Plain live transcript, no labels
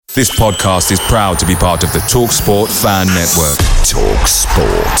This podcast is proud to be part of the TalkSport Fan Network.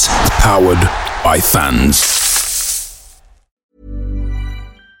 TalkSport. Powered by fans.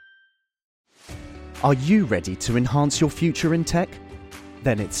 Are you ready to enhance your future in tech?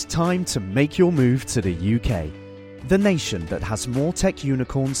 Then it's time to make your move to the UK. The nation that has more tech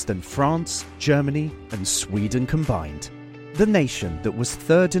unicorns than France, Germany and Sweden combined. The nation that was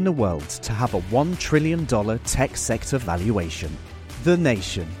third in the world to have a $1 trillion tech sector valuation. The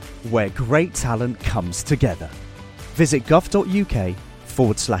nation where great talent comes together. Visit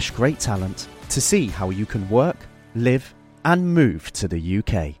gov.uk/great talent to see how you can work, live and move to the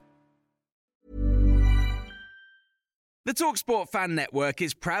UK. The TalkSport Fan Network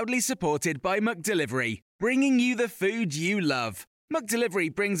is proudly supported by McDelivery, bringing you the food you love.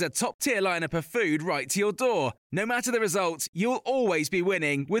 McDelivery brings a top-tier lineup of food right to your door. No matter the result, you'll always be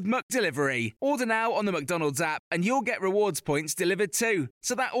winning with McDelivery. Order now on the McDonald's app and you'll get rewards points delivered too.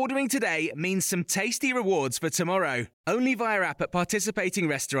 So that ordering today means some tasty rewards for tomorrow. Only via app at participating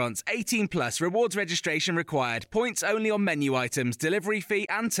restaurants. 18 plus. Rewards registration required. Points only on menu items. Delivery fee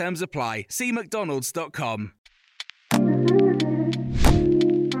and terms apply. See mcdonalds.com.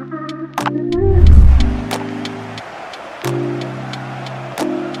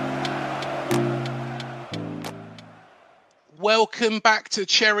 Welcome back to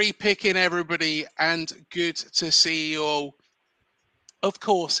Cherry Picking, everybody, and good to see you all. Of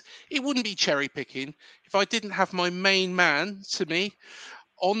course, it wouldn't be cherry picking if I didn't have my main man to me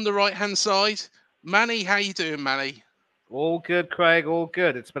on the right-hand side. Manny, how you doing, Manny? All good, Craig, all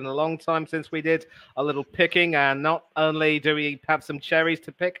good. It's been a long time since we did a little picking, and not only do we have some cherries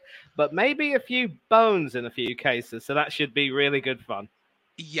to pick, but maybe a few bones in a few cases, so that should be really good fun.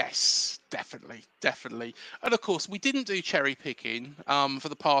 Yes, definitely. And of course, we didn't do cherry picking for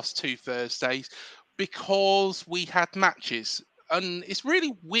the past 2 Thursdays because we had matches. And it's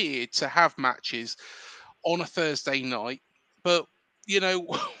really weird to have matches on a Thursday night. But, you know,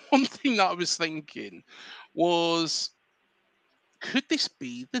 one thing that I was thinking was, could this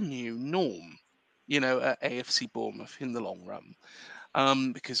be the new norm, you know, at AFC Bournemouth in the long run?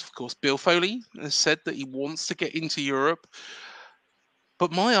 Because, of course, Bill Foley has said that he wants to get into Europe.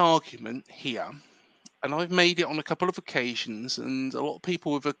 But my argument here, and I've made it on a couple of occasions, and a lot of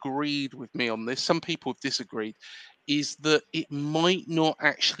people have agreed with me on this, some people have disagreed, is that it might not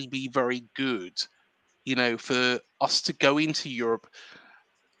actually be very good, you know, for us to go into Europe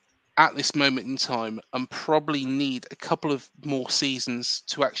at this moment in time and probably need a couple of more seasons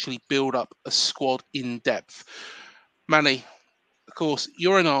to actually build up a squad in depth. Manny, of course,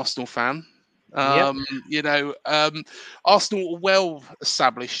 you're an Arsenal fan. Yep. You know, Arsenal, a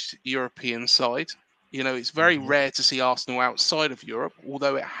well-established European side. You know, it's very rare to see Arsenal outside of Europe,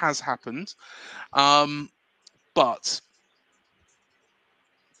 although it has happened. But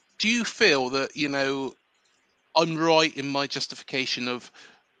do you feel that, you know, I'm right in my justification of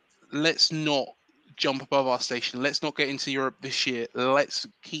let's not jump above our station, let's not get into Europe this year, let's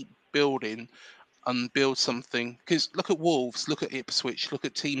keep building and build something? Because look at Wolves, look at Ipswich, look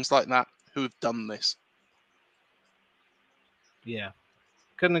at teams like that who have done this. Yeah,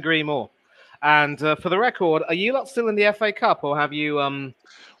 couldn't agree more. And for the record, are you lot still in the FA Cup, or have you been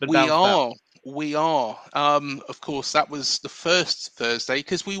bounced out? We are. Of course, that was the first Thursday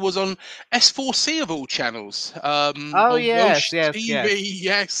because we was on S4C of all channels. Yes. TV,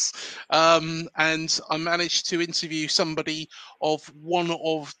 yes. And I managed to interview somebody of one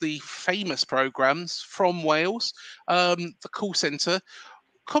of the famous programs from Wales, the call centre,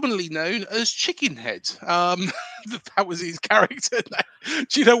 commonly known as Chickenhead. That was his character.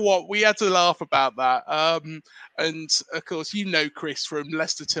 Do you know what? We had to laugh about that. And of course, you know Chris from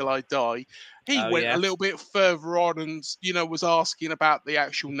Leicester Till I Die. He went a little bit further on and, you know, was asking about the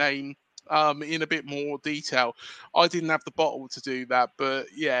actual name in a bit more detail. I didn't have the bottle to do that, but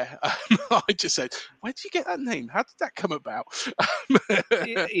yeah, I just said, where did you get that name? How did that come about?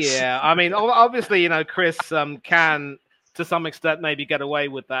 Yeah, I mean, obviously, you know, Chris can, to some extent, maybe get away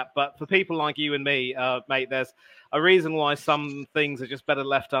with that. But for people like you and me, mate, there's a reason why some things are just better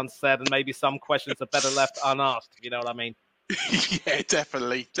left unsaid, and maybe some questions are better left unasked. You know what I mean? Yeah,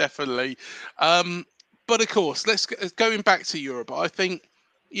 definitely. But of course, going back to Europe, I think,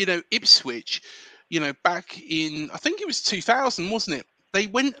 you know, Ipswich, you know, back in, I think it was 2000, wasn't it? They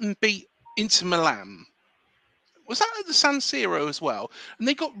went and beat Inter Milan. Was that at the San Siro as well? And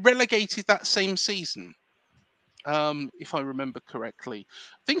they got relegated that same season. If I remember correctly.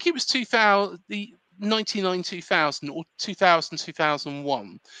 I think it was 99-2000 or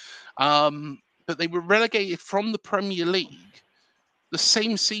 2000-2001. But they were relegated from the Premier League the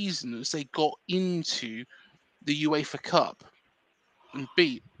same season as they got into the UEFA Cup. and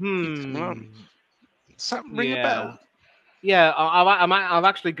beat Inter Milan. Does that ring a bell? Yeah, I've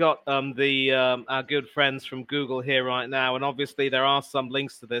actually got our good friends from Google here right now, and obviously there are some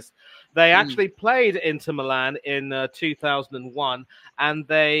links to this. They actually played Inter Milan in 2001, and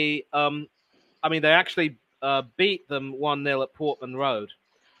they actually beat them 1-0 at Portman Road.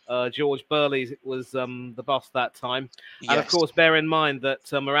 George Burley was the boss that time. And of course, bear in mind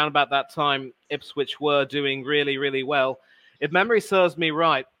that around about that time, Ipswich were doing really, really well. If memory serves me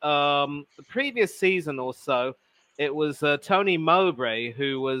right, the previous season or so, it was Tony Mowbray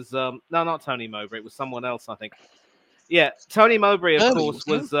who was no, not Tony Mowbray. It was someone else, I think. Yeah, Tony Mowbray, of course,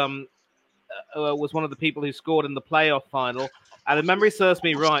 was one of the people who scored in the playoff final. And if memory serves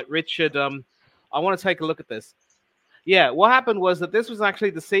me right, Richard, I want to take a look at this. Yeah, what happened was that this was actually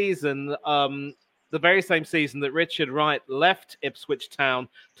the season, the very same season that Richard Wright left Ipswich Town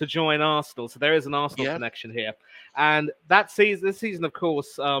to join Arsenal. So there is an Arsenal connection here. And this season, of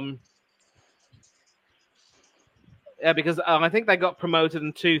course, because I think they got promoted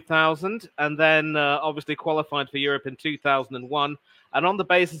in 2000 and then obviously qualified for Europe in 2001. And on the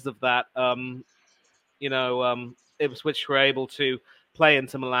basis of that, Ipswich were able to play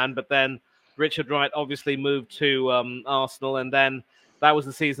Inter Milan, but then Richard Wright obviously moved to Arsenal, and then that was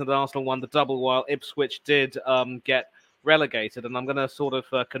the season that Arsenal won the double, while Ipswich did get relegated. And I'm going to sort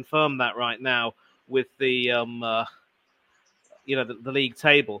of confirm that right now with the the league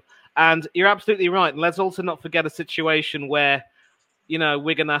table. And you're absolutely right. And let's also not forget a situation where,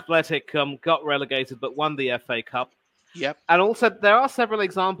 Wigan Athletic got relegated but won the FA Cup. Yep. And also there are several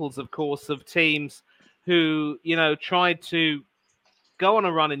examples, of course, of teams who, tried to go on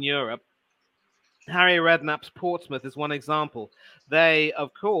a run in Europe. Harry Redknapp's Portsmouth is one example. They,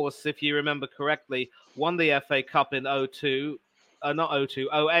 of course, if you remember correctly, won the FA Cup in 08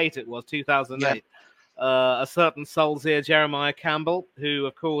 it was, 2008. Yeah. A certain Solskjaer, Jeremiah Campbell, who,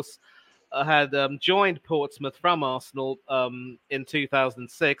 of course, had joined Portsmouth from Arsenal in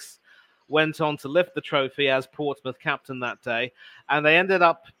 2006, went on to lift the trophy as Portsmouth captain that day. And they ended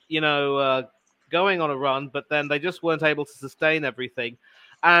up, going on a run, but then they just weren't able to sustain everything.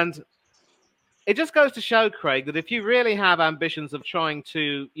 And it just goes to show, Craig, that if you really have ambitions of trying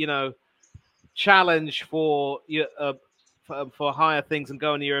to, challenge for higher things and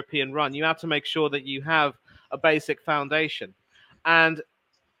go on a European run, you have to make sure that you have a basic foundation. And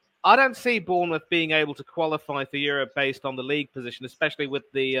I don't see Bournemouth being able to qualify for Europe based on the league position, especially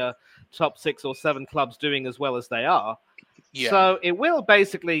with the top 6 or 7 clubs doing as well as they are. Yeah. So it will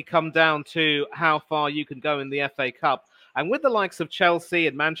basically come down to how far you can go in the FA Cup. And with the likes of Chelsea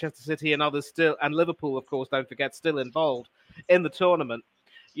and Manchester City and others still, and Liverpool, of course, don't forget, still involved in the tournament,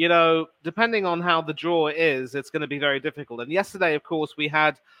 depending on how the draw is, it's going to be very difficult. And yesterday, of course, we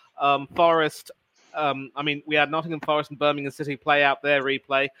had Forest. We had Nottingham Forest and Birmingham City play out their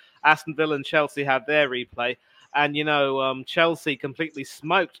replay. Aston Villa and Chelsea had their replay. And, Chelsea completely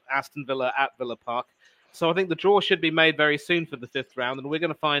smoked Aston Villa at Villa Park. So I think the draw should be made very soon for the 5th round, and we're going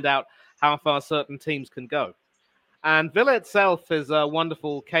to find out how far certain teams can go. And Villa itself is a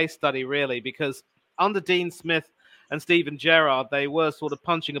wonderful case study, really, because under Dean Smith and Steven Gerrard, they were sort of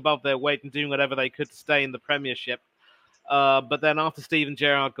punching above their weight and doing whatever they could to stay in the Premiership. But then after Steven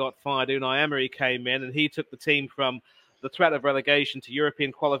Gerrard got fired, Unai Emery came in, and he took the team from the threat of relegation to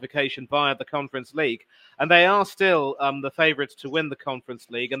European qualification via the Conference League. And they are still the favourites to win the Conference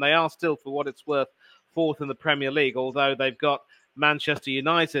League, and they are still, for what it's worth, 4th in the Premier League, although they've got Manchester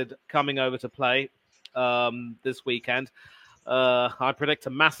United coming over to play this weekend. I predict a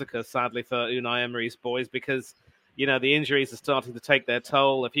massacre, sadly, for Unai Emery's boys, because the injuries are starting to take their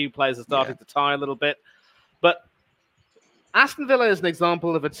toll. A few players are starting to tire a little bit. But Aston Villa is an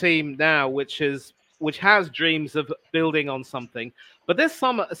example of a team now which has dreams of building on something. But this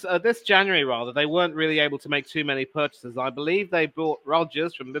January, they weren't really able to make too many purchases. I believe they bought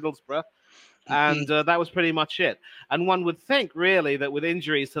Rodgers from Middlesbrough, and that was pretty much it. And one would think, really, that with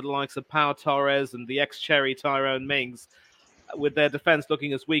injuries to the likes of Pau Torres and the ex-Cherry Tyrone Mings, with their defence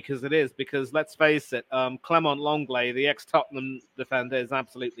looking as weak as it is, because let's face it, Clement Longley, the ex-Tottenham defender, is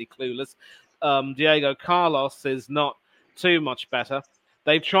absolutely clueless. Diego Carlos is not too much better.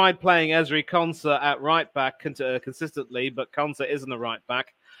 They've tried playing Ezri Konsa at right back consistently, but Konsa isn't a right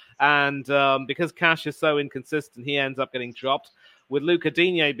back. And because Cash is so inconsistent, he ends up getting dropped. With Luca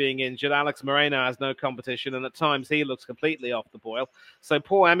Digne being injured, Alex Moreno has no competition, and at times he looks completely off the boil. So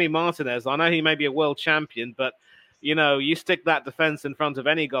poor Emi Martinez, I know he may be a world champion, but you stick that defence in front of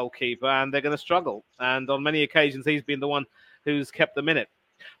any goalkeeper and they're going to struggle. And on many occasions, he's been the one who's kept them in it.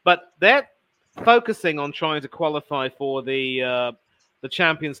 But they're focusing on trying to qualify for the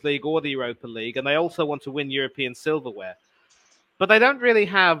Champions League or the Europa League, and they also want to win European silverware. but they don't really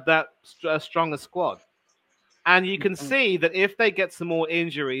have that strong a squad. And you can see that if they get some more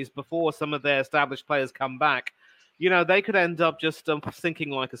injuries before some of their established players come back, they could end up just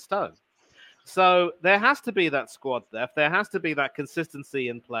sinking like a stone. So there has to be that squad depth. There has to be that consistency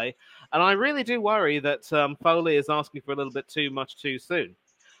in play. And I really do worry that Foley is asking for a little bit too much too soon.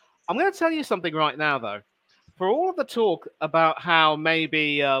 I'm going to tell you something right now, though. For all of the talk about how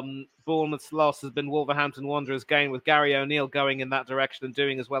maybe Bournemouth's loss has been Wolverhampton Wanderers' gain with Gary O'Neill going in that direction and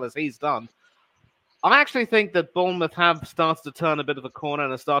doing as well as he's done, I actually think that Bournemouth have started to turn a bit of a corner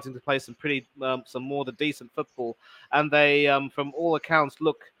and are starting to play some more decent football. And they, from all accounts,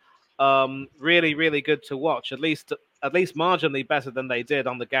 look really, really good to watch. At least marginally better than they did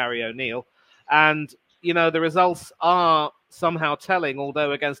on the Gary O'Neill. And the results are somehow telling.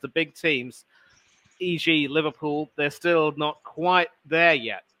 Although against the big teams, e.g. Liverpool, they're still not quite there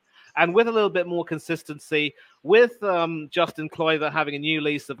yet. And with a little bit more consistency, with Justin Kluivert having a new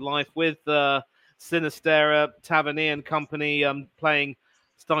lease of life, with Sinisterra, Tavernier and company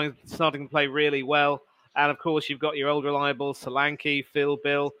starting to play really well. And of course, you've got your old reliable Solanke, Phil,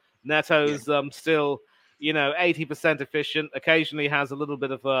 Bill. Neto's still, 80% efficient. Occasionally has a little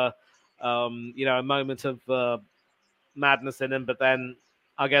bit of a moment of madness in him, but then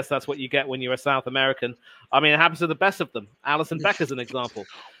I guess that's what you get when you're a South American. I mean, it happens to the best of them. Alison Becker's an example.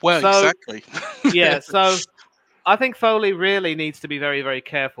 Well, exactly. Yeah, so I think Foley really needs to be very, very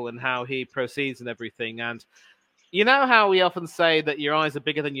careful in how he proceeds and everything. And you know how we often say that your eyes are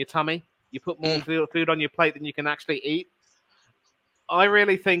bigger than your tummy? You put more food on your plate than you can actually eat. I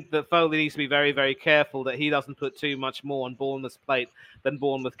really think that Foley needs to be very, very careful that he doesn't put too much more on Bournemouth's plate than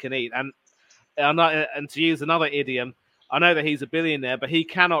Bournemouth can eat. And to use another idiom, I know that he's a billionaire, but he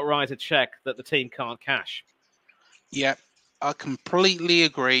cannot write a check that the team can't cash. Yeah, I completely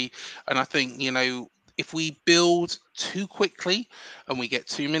agree. And I think, if we build too quickly and we get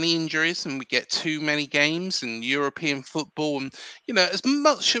too many injuries and we get too many games in European football, and, as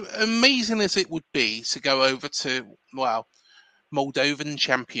much amazing as it would be to go over to, Moldovan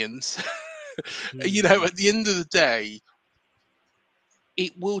champions, at the end of the day,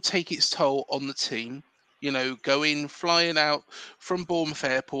 it will take its toll on the team. Flying out from Bournemouth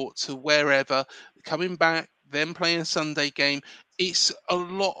Airport to wherever, coming back, then playing a Sunday game. It's a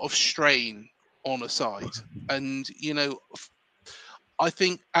lot of strain on a side. And, I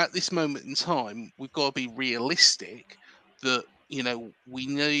think at this moment in time, we've got to be realistic that, we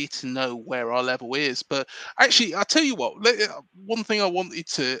need to know where our level is. But actually, I'll tell you what, one thing I wanted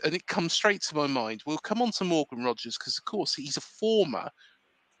to, and it comes straight to my mind, we'll come on to Morgan Rogers because, of course, he's a former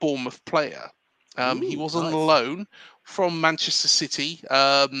Bournemouth player. He was on loan from Manchester City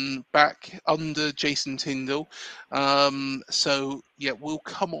back under Jason Tyndall. So, we'll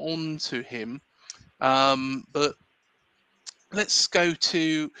come on to him. But let's go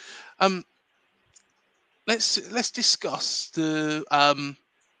to... Let's discuss the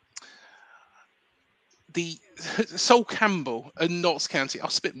Sol Campbell and Notts County. I'll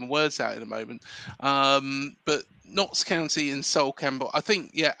spit my words out in a moment. But Notts County and Sol Campbell, I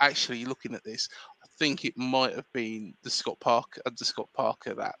think, actually looking at this, I think it might have been the Scott Parker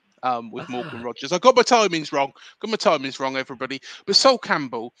that with Morgan Rogers. I got my timings wrong, everybody. But Sol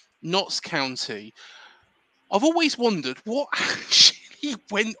Campbell, Notts County, I've always wondered what actually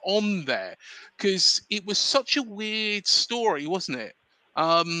went on there, because it was such a weird story, wasn't it?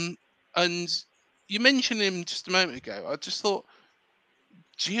 And you mentioned him just a moment ago. I just thought,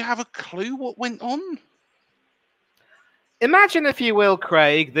 do you have a clue what went on? Imagine, if you will,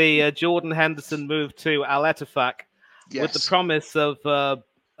 Craig, the Jordan Henderson move to Al Ettifaq with the promise of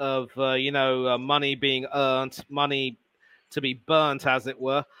money being earned, money to be burnt, as it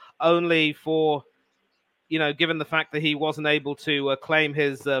were, only for, given the fact that he wasn't able to claim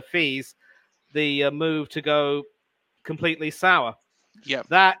his fees, the move to go completely sour. Yeah,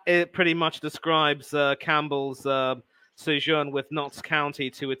 that it pretty much describes Campbell's sojourn with Notts County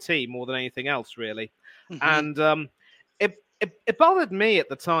to a T more than anything else, really. And it bothered me at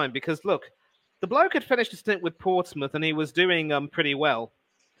the time because, look, the bloke had finished a stint with Portsmouth and he was doing pretty well.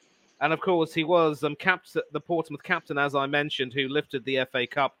 And of course, he was the Portsmouth captain, as I mentioned, who lifted the FA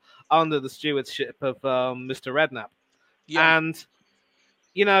Cup under the stewardship of Mr. Redknapp. Yeah. And,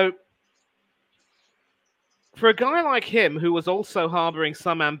 for a guy like him, who was also harboring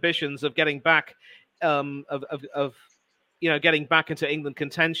some ambitions of getting back, getting back into England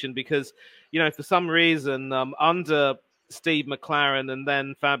contention, because, for some reason, under Steve McLaren and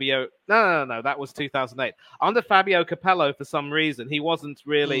then Fabio, no, that was 2008. Under Fabio Capello, for some reason, he wasn't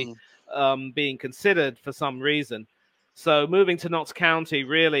really being considered for some reason. So moving to Notts County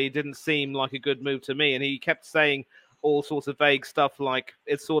really didn't seem like a good move to me. And he kept saying, all sorts of vague stuff like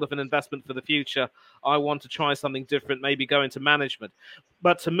it's sort of an investment for the future. I want to try something different, maybe go into management.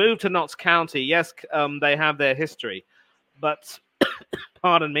 But to move to Notts County, yes, they have their history, but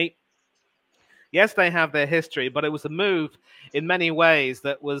pardon me. Yes, they have their history, but it was a move in many ways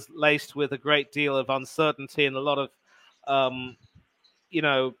that was laced with a great deal of uncertainty and a lot of, you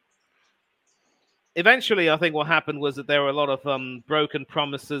know, eventually I think what happened was that there were a lot of broken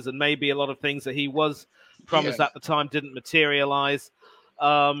promises and maybe a lot of things that he was promised at the time didn't materialize.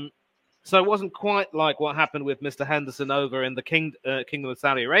 So it wasn't quite like what happened with Mr. Henderson over in the Kingdom of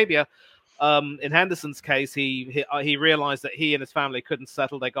Saudi Arabia. In Henderson's case, he realized that he and his family couldn't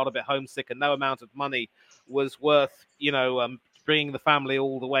settle. They got a bit homesick, and no amount of money was worth, bringing the family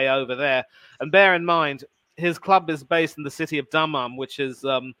all the way over there. And bear in mind, his club is based in the city of Dammam, which is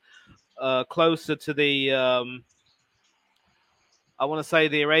closer to the, I want to say,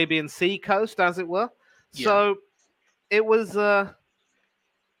 the Arabian Sea coast, as it were. Yeah. So it was.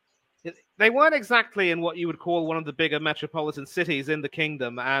 They weren't exactly in what you would call one of the bigger metropolitan cities in the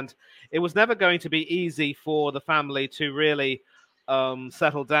kingdom, and it was never going to be easy for the family to really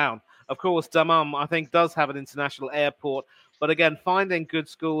settle down. Of course, Dammam, I think, does have an international airport, but again, finding good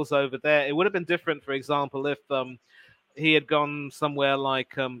schools over there, it would have been different, for example, if he had gone somewhere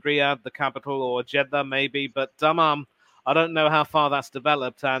like Riyadh, the capital, or Jeddah, maybe, but Dammam, I don't know how far that's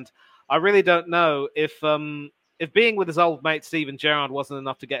developed, and I really don't know if being with his old mate Steven Gerrard wasn't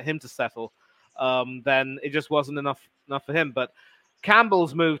enough to get him to settle, then it just wasn't enough for him. But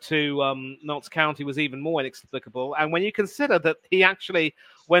Campbell's move to Notts County was even more inexplicable. And when you consider that he actually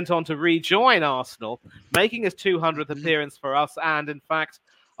went on to rejoin Arsenal, making his 200th appearance for us, and in fact,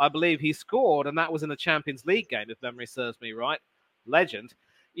 I believe he scored, and that was in a Champions League game, if memory serves me right. Legend.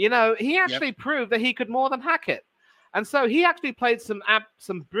 He actually proved that he could more than hack it. And so he actually played some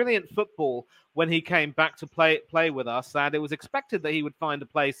brilliant football when he came back to play with us, and it was expected that he would find a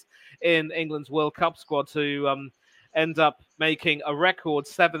place in England's World Cup squad to end up making a record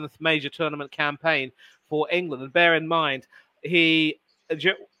 7th major tournament campaign for England. And bear in mind,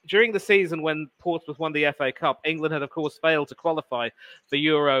 during the season when Portsmouth won the FA Cup, England had, of course, failed to qualify for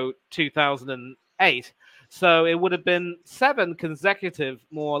Euro 2008. So it would have been 7 consecutive,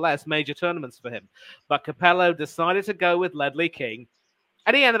 more or less, major tournaments for him. But Capello decided to go with Ledley King,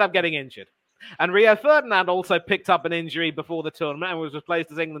 and he ended up getting injured. And Rio Ferdinand also picked up an injury before the tournament and was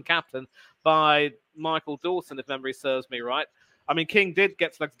replaced as England captain by Michael Dawson, if memory serves me right. I mean, King did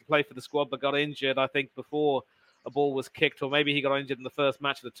get selected to play for the squad, but got injured, I think, before a ball was kicked, or maybe he got injured in the first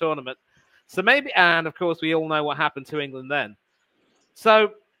match of the tournament. So maybe, and of course, we all know what happened to England then.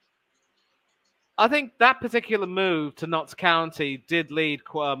 So I think that particular move to Notts County did lead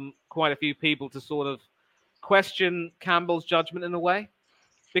quite a few people to sort of question Campbell's judgment in a way.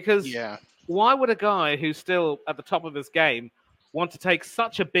 Because why would a guy who's still at the top of his game want to take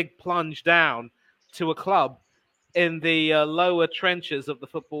such a big plunge down to a club in the lower trenches of the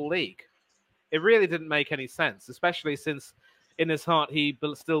Football League? It really didn't make any sense, especially since in his heart he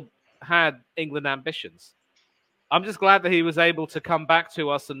still had England ambitions. I'm just glad that he was able to come back to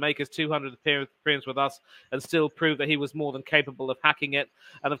us and make his 200th appearance with us and still prove that he was more than capable of hacking it.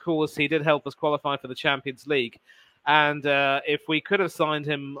 And, of course, he did help us qualify for the Champions League. And if we could have signed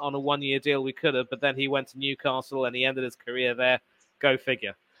him on a one-year deal, we could have. But then he went to Newcastle and he ended his career there. Go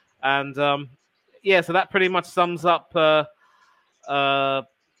figure. And, so that pretty much sums up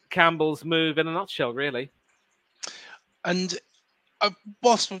Campbell's move in a nutshell, really. And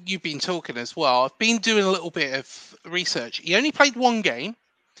whilst you've been talking as well, I've been doing a little bit of research. He only played 1 game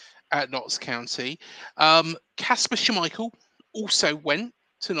at Notts County. Kasper Schmeichel also went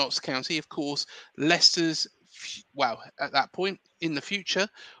to Notts County. Of course, Leicester's, at that point in the future,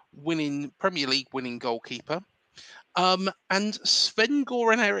 Premier League winning goalkeeper. And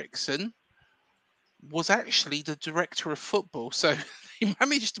Sven-Goran Eriksson was actually the director of football. So he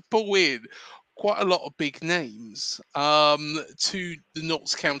managed to pull in quite a lot of big names to the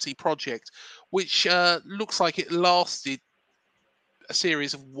Notts County project, which looks like it lasted a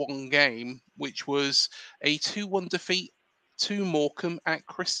series of 1 game, which was a 2-1 defeat to Morecambe at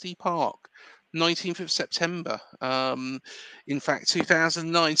Christie Park, 19th of September, in fact,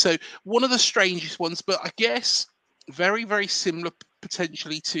 2009. So one of the strangest ones, but I guess very, very similar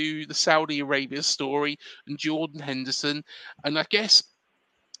potentially to the Saudi Arabia story and Jordan Henderson. And I guess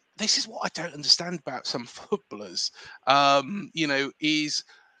this is what I don't understand about some footballers, is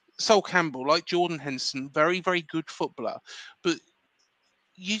Sol Campbell, like Jordan Henderson, very, very good footballer. But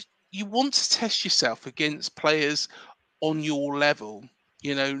you want to test yourself against players on your level,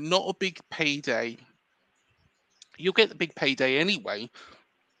 not a big payday. You'll get the big payday anyway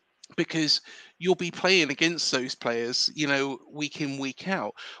because you'll be playing against those players, week in, week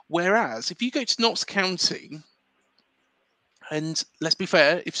out. Whereas if you go to Notts County, and let's be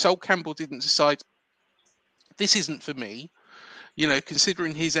fair, if Sol Campbell didn't decide this isn't for me,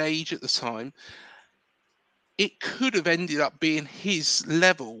 considering his age at the time, it could have ended up being his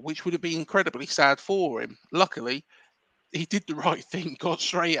level, which would have been incredibly sad for him. Luckily, he did the right thing, got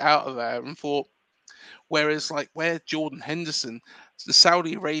straight out of there and thought, whereas where Jordan Henderson, the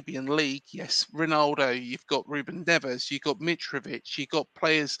Saudi Arabian League, yes, Ronaldo, you've got Ruben Neves, you've got Mitrovic, you've got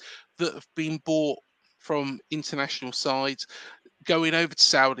players that have been bought from international sides going over to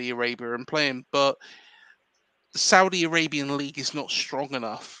Saudi Arabia and playing, but the Saudi Arabian League is not strong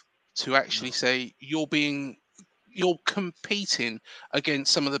enough to actually say you're competing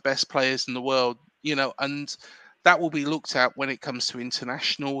against some of the best players in the world, and that will be looked at when it comes to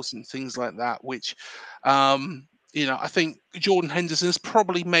internationals and things like that, which, I think Jordan Henderson's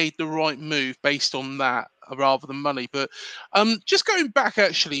probably made the right move based on that rather than money. But just going back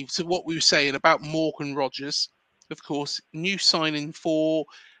actually to what we were saying about Morgan Rogers, of course, new signing for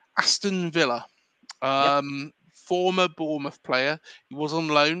Aston Villa. Former Bournemouth player. He was on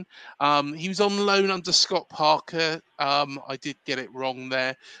loan. He was on loan under Scott Parker. I did get it wrong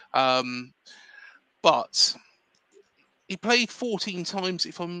there. But he played 14 times,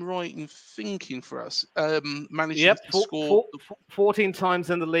 if I'm right in thinking, for us. Managing to score 14 times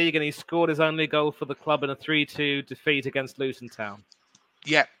in the league, and he scored his only goal for the club in a 3-2 defeat against Luton Town.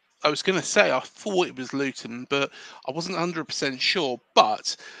 Yeah, I was going to say, I thought it was Luton, but I wasn't 100% sure.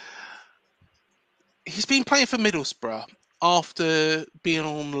 But he's been playing for Middlesbrough after being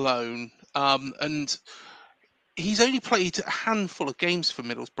on loan, and he's only played a handful of games for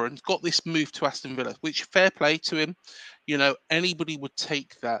Middlesbrough and got this move to Aston Villa, which fair play to him. Anybody would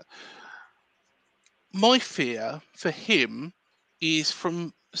take that. My fear for him is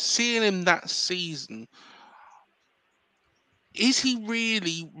from seeing him that season, is he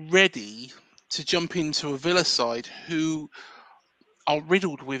really ready to jump into a Villa side who are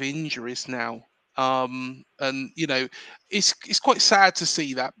riddled with injuries now? And it's quite sad to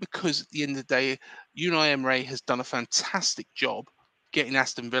see that, because at the end of the day, Unai Emery has done a fantastic job getting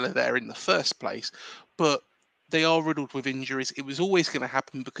Aston Villa there in the first place, but they are riddled with injuries. It was always going to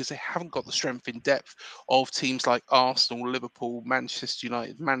happen because they haven't got the strength in depth of teams like Arsenal, Liverpool, Manchester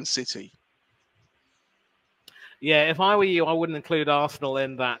United, Man City. Yeah, if I were you, I wouldn't include Arsenal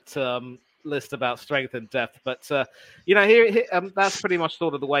in that list about strength and depth. But, here that's pretty much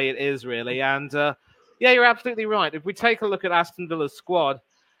sort of the way it is, really. And, yeah, you're absolutely right. If we take a look at Aston Villa's squad,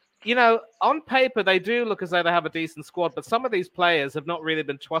 on paper, they do look as though they have a decent squad, but some of these players have not really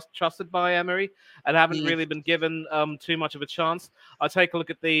been trusted by Emery and haven't really been given too much of a chance. I take a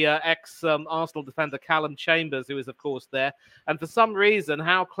look at the ex-Arsenal defender Callum Chambers, who is, of course, there. And for some reason,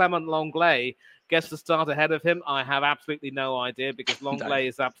 how Clement Lenglet gets to start ahead of him, I have absolutely no idea, because Lenglet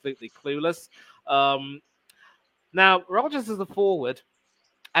is absolutely clueless. Now, Rogers is a forward,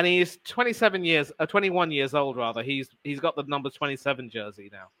 and he is 21 years old, rather. He's got the number 27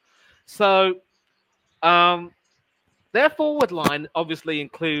 jersey now. So, their forward line obviously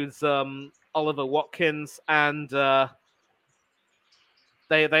includes Oliver Watkins, and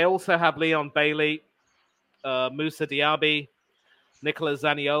they also have Leon Bailey, Moussa Diaby, Nicola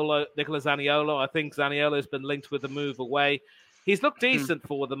Zaniolo. I think Zaniolo's been linked with a move away. He's looked decent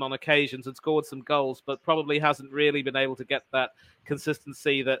for them on occasions and scored some goals, but probably hasn't really been able to get that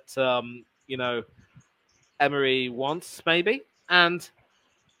consistency that Emery wants, maybe. And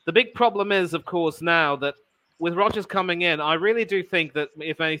the big problem is, of course, now that with Rodgers coming in, I really do think that,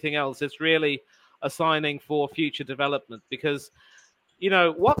 if anything else, it's really a signing for future development, because,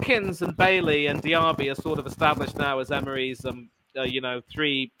 Watkins and Bailey and Diaby are sort of established now as Emery's,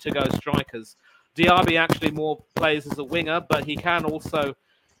 3 to-go strikers. Diaby actually more plays as a winger, but he can also,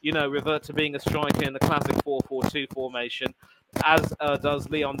 revert to being a striker in the classic 4-4-2 formation, as does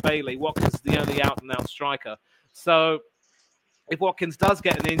Leon Bailey. Watkins is the only out-and-out striker. So if Watkins does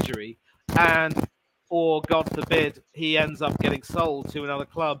get an injury, or God forbid, he ends up getting sold to another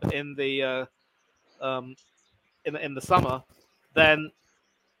club in the summer, then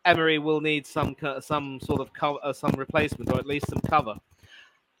Emery will need some sort of some replacement, or at least some cover.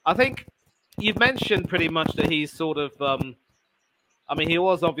 I think you've mentioned pretty much that he's sort of. He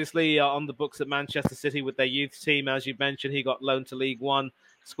was obviously on the books at Manchester City with their youth team, as you mentioned. He got loaned to League One,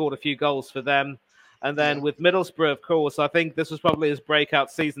 scored a few goals for them. And then with Middlesbrough, of course, I think this was probably his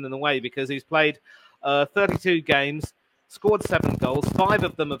breakout season in a way, because he's played 32 games, scored 7 goals. 5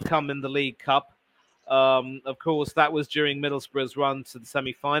 of them have come in the League Cup. Of course, that was during Middlesbrough's run to the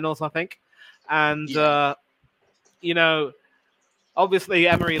semi-finals, I think. And, obviously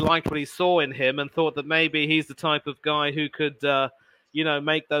Emery liked what he saw in him and thought that maybe he's the type of guy who could,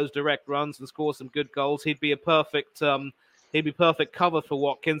 make those direct runs and score some good goals. He'd be perfect cover for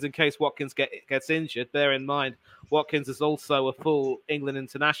Watkins in case Watkins gets injured. Bear in mind, Watkins is also a full England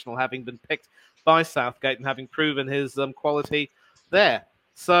international, having been picked by Southgate and having proven his quality there.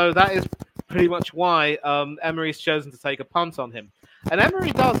 So that is pretty much why Emery's chosen to take a punt on him. And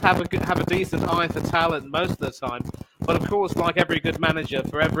Emery does have a decent eye for talent most of the time. But of course, like every good manager,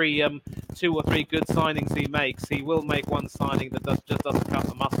 for every 2 or 3 good signings he makes, he will make one signing that just doesn't cut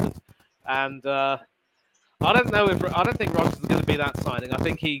the mustard. And I don't think Rodgers is going to be that signing. I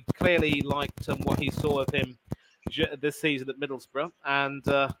think he clearly liked what he saw of him this season at Middlesbrough, and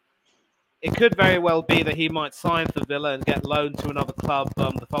it could very well be that he might sign for Villa and get loaned to another club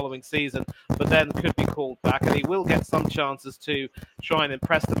the following season, but then could be called back, and he will get some chances to try and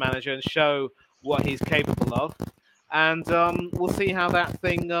impress the manager and show what he's capable of. And we'll see how that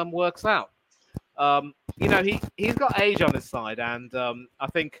thing works out. He's got age on his side, and I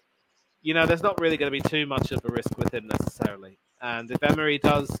think there's not really going to be too much of a risk with him necessarily. And if Emery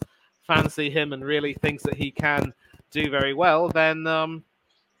does fancy him and really thinks that he can do very well, then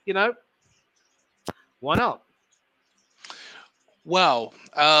why not? Well,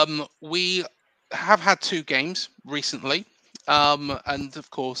 we have had 2 games recently, and of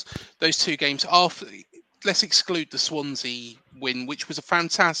course, those 2 games after. Let's exclude the Swansea win, which was a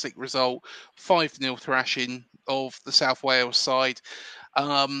fantastic result, 5-0 thrashing of the South Wales side.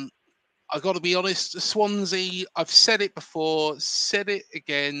 I've got to be honest, Swansea, I've said it before, said it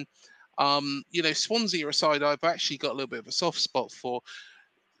again. Swansea are a side I've actually got a little bit of a soft spot for.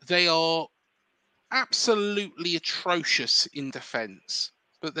 They are absolutely atrocious in defence,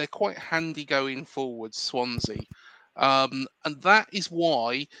 but they're quite handy going forward, Swansea. And that is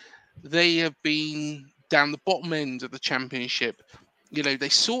why they have been down the bottom end of the Championship. They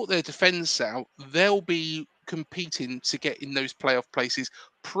sort their defence out. They'll be competing to get in those playoff places,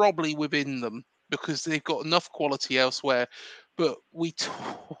 probably within them, because they've got enough quality elsewhere. But we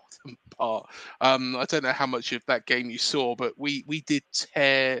tore them apart. I don't know how much of that game you saw, but we did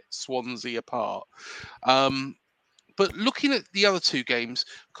tear Swansea apart. But looking at the other 2 games,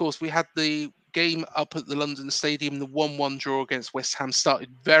 of course, we had the game up at the London Stadium, the 1-1 draw against West Ham, started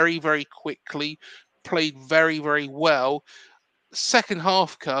very, very quickly, played very, very well. Second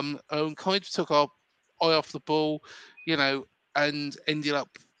half come and kind of took our eye off the ball, and ended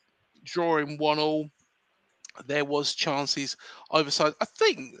up drawing 1-1. There was chances either side. I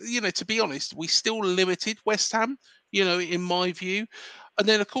think, to be honest, we still limited West Ham, in my view. And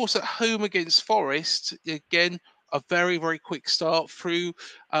then, of course, at home against Forest, again, a very, very quick start through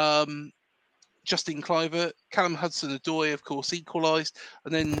Justin Kluivert. Callum Hudson-Odoi, of course, equalised.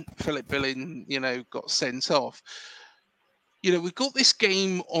 And then Philip Billing, got sent off. We've got this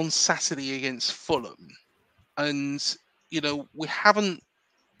game on Saturday against Fulham. And, we haven't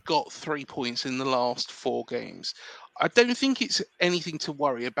got 3 points in the last 4 games. I don't think it's anything to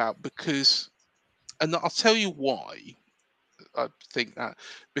worry about because, and I'll tell you why I think that,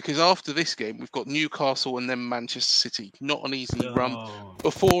 because after this game, we've got Newcastle and then Manchester City. Not an easy run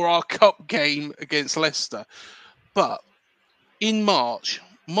before our cup game against Leicester. But in March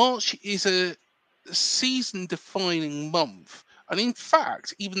is a season-defining month. And in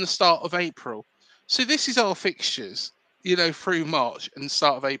fact, even the start of April. So this is our fixtures, through March and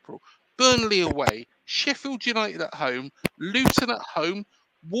start of April. Burnley away, Sheffield United at home, Luton at home,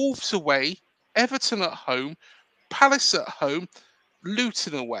 Wolves away, Everton at home, Palace at home,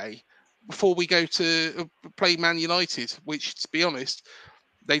 Luton away, before we go to play Man United, which, to be honest,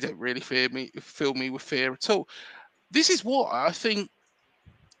 they don't really fill me with fear at all. This is what I think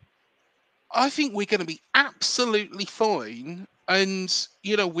we're going to be absolutely fine. And,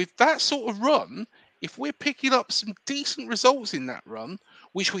 with that sort of run, if we're picking up some decent results in that run,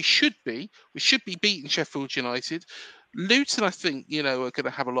 which we should be beating Sheffield United. Luton, I think, are going to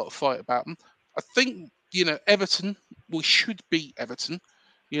have a lot of fight about them. I think, Everton, we should beat Everton.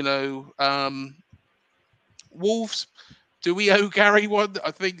 Wolves, do we owe Gary one?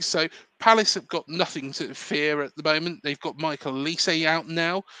 I think so. Palace have got nothing to fear at the moment. They've got Michael Olise out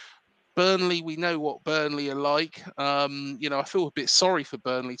now. Burnley, we know what Burnley are like. I feel a bit sorry for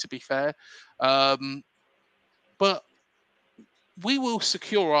Burnley, to be fair. But we will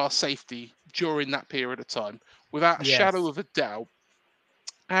secure our safety during that period of time without a shadow of a doubt.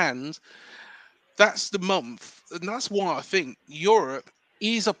 And that's the month. And that's why I think Europe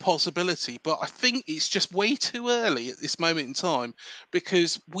is a possibility. But I think it's just way too early at this moment in time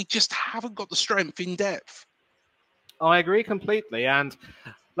because we just haven't got the strength in depth. I agree completely. And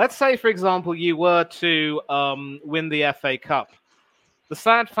let's say, for example, you were to win the FA Cup. The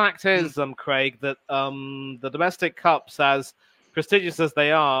sad fact is, Craig, that the domestic cups, as prestigious as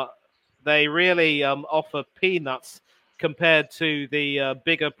they are, they really offer peanuts compared to the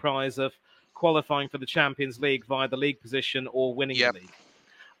bigger prize of qualifying for the Champions League via the league position or winning the league.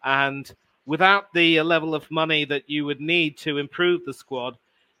 And without the level of money that you would need to improve the squad,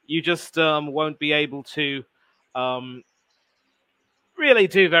 you just won't be able to really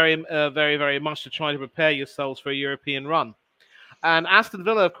do very much to try to prepare yourselves for a European run. And Aston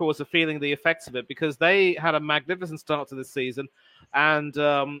Villa, of course, are feeling the effects of it because they had a magnificent start to this season. And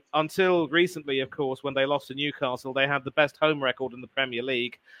until recently, of course, when they lost to Newcastle, they had the best home record in the Premier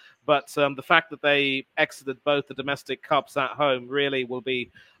League. But the fact that they exited both the domestic cups at home really will be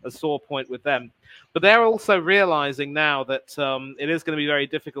a sore point with them. But they're also realizing now that it is going to be very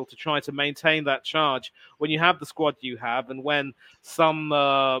difficult to try to maintain that charge when you have the squad you have and when some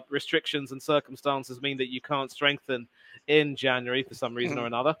restrictions and circumstances mean that you can't strengthen in January for some reason or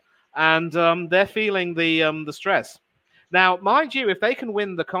another. And they're feeling the stress. Now, mind you, if they can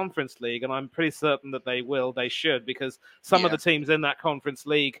win the Conference League, and I'm pretty certain that they will, they should, because some of the teams in that Conference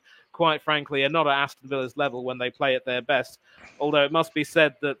League, quite frankly, are not at Aston Villa's level when they play at their best. Although it must be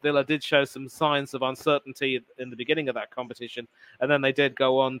said that Villa did show some signs of uncertainty in the beginning of that competition, and then they did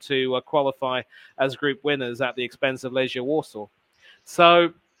go on to qualify as group winners at the expense of Legia Warsaw.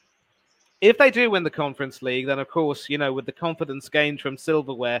 So if they do win the Conference League, then, of course, with the confidence gained from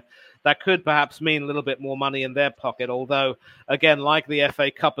silverware, that could perhaps mean a little bit more money in their pocket. Although, again, like the FA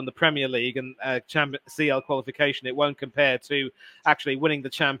Cup and the Premier League and CL qualification, it won't compare to actually winning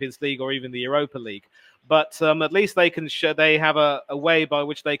the Champions League or even the Europa League. But at least they can they have a way by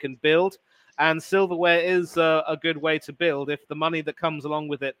which they can build. And silverware is a good way to build if the money that comes along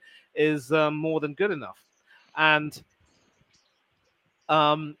with it is more than good enough. And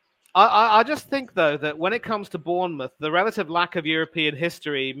I just think, though, that when it comes to Bournemouth, the relative lack of European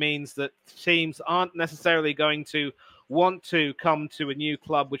history means that teams aren't necessarily going to want to come to a new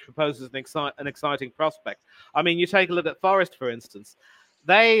club which proposes an exciting prospect. I mean, you take a look at Forest, for instance.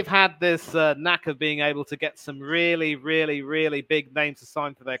 They've had this knack of being able to get some really, really, really big names to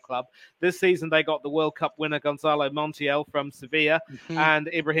sign for their club. This season, they got the World Cup winner Gonzalo Montiel from Sevilla and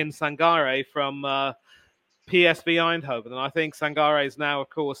Ibrahim Sangare from PSV Eindhoven. And I think Sangare is now, of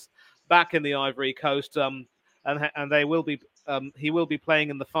course, back in the Ivory Coast, and they will be. He will be playing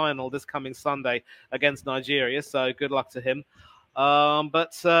in the final this coming Sunday against Nigeria. So good luck to him.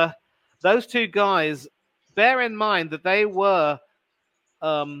 But those two guys, bear in mind that they were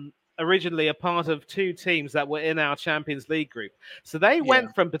originally a part of two teams that were in our Champions League group. So they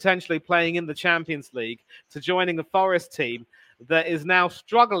went from potentially playing in the Champions League to joining a Forest team that is now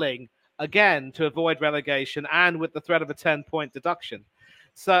struggling again to avoid relegation and with the threat of a 10-point deduction.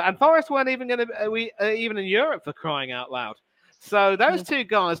 So, and Forest weren't even going to even in Europe, for crying out loud. So those two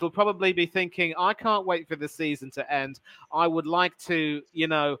guys will probably be thinking, I can't wait for this season to end. I would like to,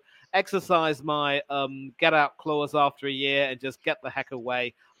 exercise my get out clause after a year and just get the heck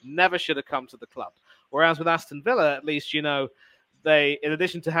away. Never should have come to the club. Whereas with Aston Villa, at least, they, in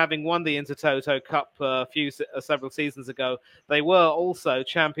addition to having won the Intertoto Cup several seasons ago, they were also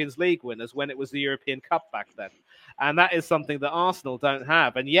Champions League winners when it was the European Cup back then. And that is something that Arsenal don't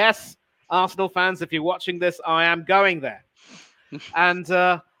have. And yes, Arsenal fans, if you're watching this, I am going there. And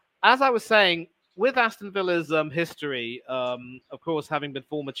as I was saying, with Aston Villa's history, of course, having been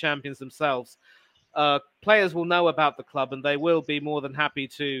former champions themselves, players will know about the club and they will be more than happy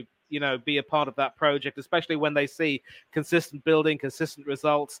to, be a part of that project, especially when they see consistent building, consistent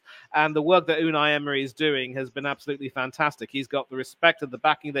results. And the work that Unai Emery is doing has been absolutely fantastic. He's got the respect and the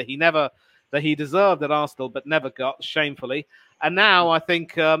backing that he deserved at Arsenal, but never got, shamefully. And now I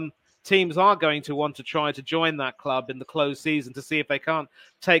think teams are going to want to try to join that club in the closed season to see if they can't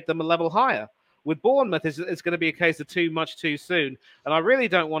take them a level higher. With Bournemouth, it's going to be a case of too much too soon. And I really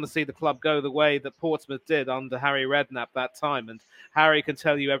don't want to see the club go the way that Portsmouth did under Harry Redknapp that time. And Harry can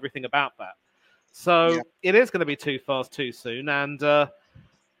tell you everything about that. So it is going to be too fast too soon. And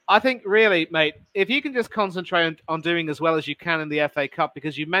I think really, mate, if you can just concentrate on doing as well as you can in the FA Cup,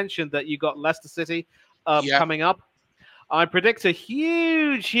 because you mentioned that you got Leicester City coming up. I predict a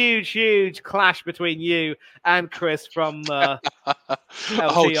huge clash between you and Chris from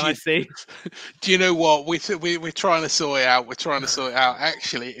LTIC. Do you know what? We're trying to sort it out.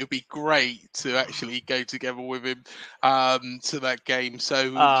 Actually, it would be great to actually go together with him to that game. So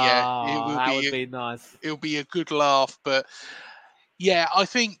it would be nice. It'll be a good laugh. But yeah, I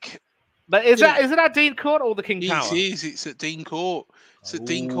think. But is it at Dean Court or the King Power? It is. It's at Dean Court. It's at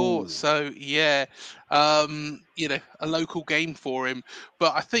Dean Court. So, yeah, a local game for him.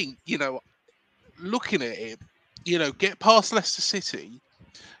 But I think, looking at it, get past Leicester City,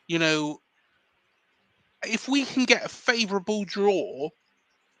 if we can get a favourable draw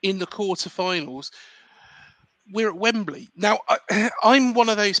in the quarterfinals, we're at Wembley. Now, I'm one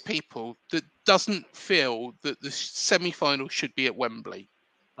of those people that doesn't feel that the semi-final should be at Wembley.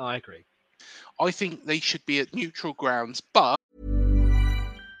 I agree. I think they should be at neutral grounds, but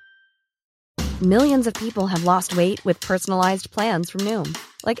Millions of people have lost weight with personalized plans from Noom.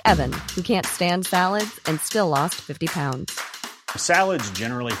 Like Evan, who can't stand salads and still lost 50 pounds. Salads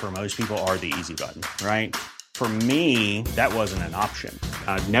generally for most people are the easy button, right? For me, that wasn't an option.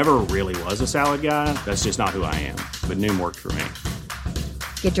 I never really was a salad guy. That's just not who I am. But Noom worked for me.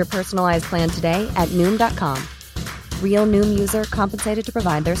 Get your personalized plan today at Noom.com. Real Noom user compensated to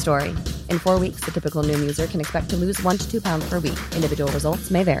provide their story. In 4 weeks, the typical Noom user can expect to lose 1 to 2 pounds per week. Individual results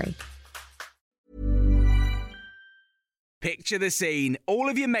may vary. Picture the scene. All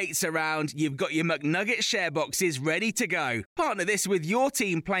of your mates around, you've got your McNugget share boxes ready to go. Partner this with your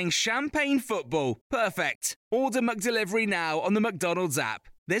team playing champagne football. Perfect. Order McDelivery now on the McDonald's app.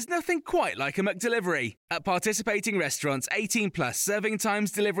 There's nothing quite like a McDelivery. At participating restaurants, 18 plus, serving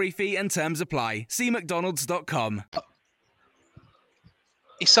times, delivery fee and terms apply. See mcdonalds.com.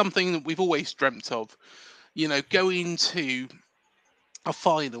 it's something that we've always dreamt of, going to a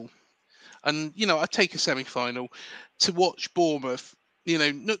final. And, I take a semi-final to watch Bournemouth,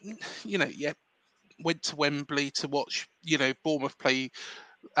 went to Wembley to watch, Bournemouth play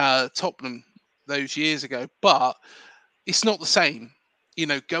Tottenham those years ago. But it's not the same,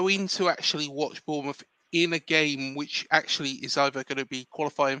 going to actually watch Bournemouth in a game which actually is either going to be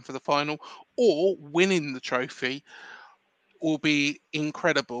qualifying for the final or winning the trophy will be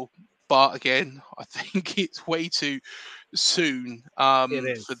incredible. But again, I think it's way too soon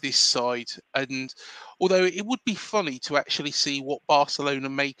for this side. And although it would be funny to actually see what Barcelona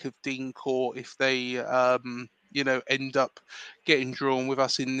make of Dean Court if they, end up getting drawn with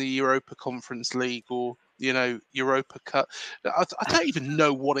us in the Europa Conference League or, Europa Cup. I don't even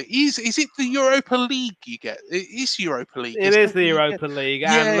know what it is. Is it the Europa League you get? It is Europa League. It is the Europa League.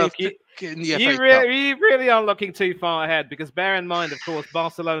 And look, you really aren't looking too far ahead because bear in mind, of course,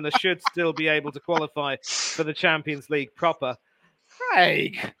 Barcelona should still be able to qualify for the Champions League proper.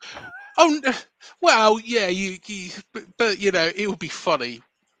 Craig. Oh, well, yeah, but it would be funny.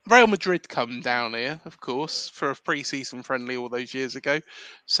 Real Madrid come down here, of course, for a pre-season friendly all those years ago.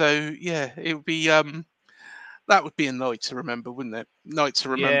 So, yeah, it would be... that would be a night to remember, wouldn't it? Night to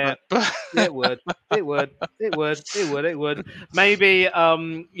remember. Yeah, it would. Maybe,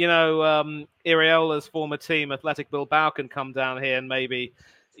 Iriola's former team, Athletic Bilbao, can come down here and maybe,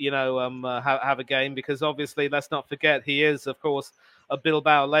 have a game because obviously, let's not forget, he is, of course, a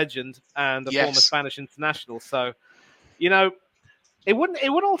Bilbao legend and a former Spanish international. So, it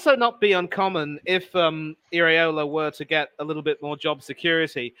would also not be uncommon if Iriola were to get a little bit more job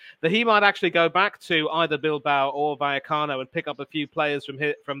security that he might actually go back to either Bilbao or Vallecano and pick up a few players from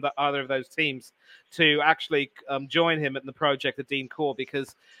either of those teams to actually join him in the project at Dean Court,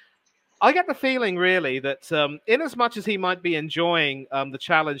 because I get the feeling really that in as much as he might be enjoying the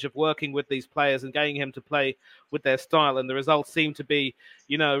challenge of working with these players and getting him to play with their style, and the results seem to be,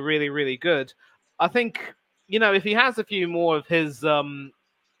 really, really good, I think, if he has a few more of his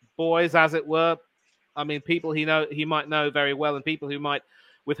boys, as it were, I mean, people he might know very well and people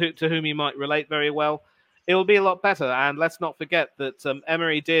to whom he might relate very well, it will be a lot better. And let's not forget that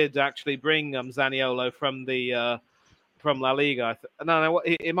Emery did actually bring Zaniolo from La Liga.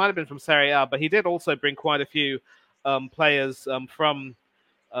 It might have been from Serie A, but he did also bring quite a few players from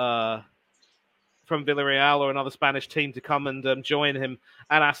Villarreal or another Spanish team to come and join him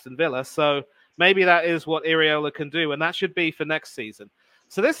at Aston Villa. So maybe that is what Iriola can do, and that should be for next season.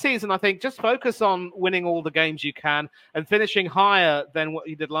 So this season, I think, just focus on winning all the games you can and finishing higher than what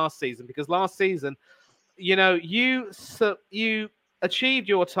you did last season, because last season, you achieved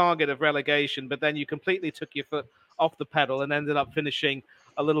your target of relegation, but then you completely took your foot off the pedal and ended up finishing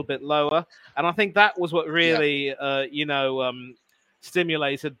a little bit lower. And I think that was what really,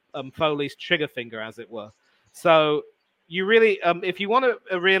 stimulated Foley's trigger finger, as it were. So you really, if you want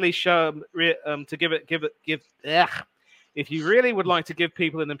to really show, if you really would like to give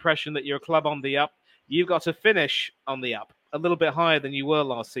people an impression that you're a club on the up, you've got to finish on the up a little bit higher than you were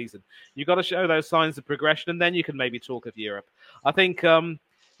last season. You've got to show those signs of progression, and then you can maybe talk of Europe. I think,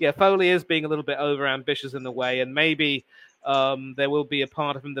 Foley is being a little bit over-ambitious in the way, and maybe there will be a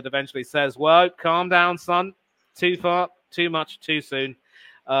part of him that eventually says, well, calm down, son. Too far, too much, too soon.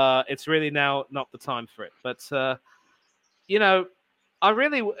 It's really now not the time for it. But,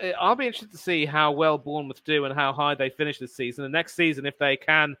 I'll be interested to see how well Bournemouth do and how high they finish this season. And next season, if they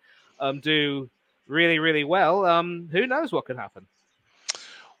can do really, really well. Who knows what could happen?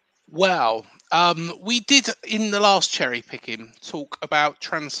 Well, we did in the last cherry picking talk about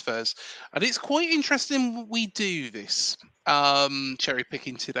transfers, and it's quite interesting we do this cherry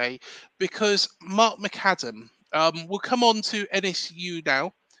picking today because Mark McAdam. We'll come on to NSU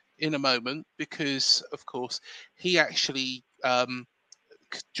now in a moment because, of course, he actually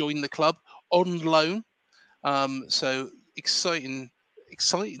joined the club on loan. So exciting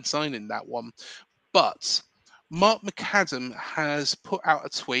signing that one. But Mark McAdam has put out a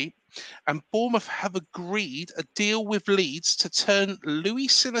tweet, and Bournemouth have agreed a deal with Leeds to turn Louis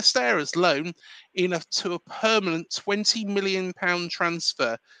Sinisterra's loan to a permanent £20 million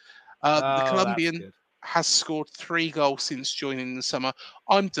transfer. The Colombian has scored 3 goals since joining in the summer.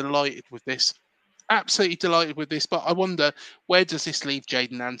 I'm delighted with this. Absolutely delighted with this. But I wonder, where does this leave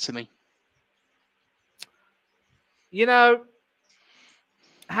Jayden Anthony? You know,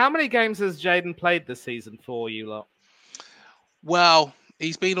 how many games has Jayden played this season for you lot? Well,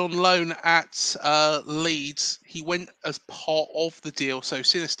 he's been on loan at Leeds. He went as part of the deal. So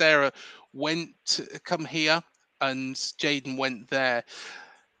Sinisterra went to come here and Jayden went there.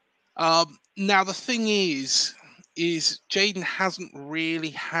 Now, the thing is Jayden hasn't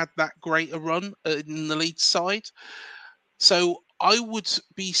really had that great a run in the Leeds side. So I would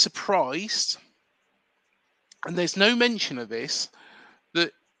be surprised, and there's no mention of this,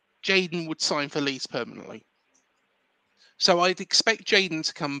 that Jayden would sign for Leeds permanently. So I'd expect Jayden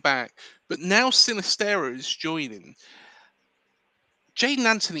to come back. But now Sinisterra is joining. Jayden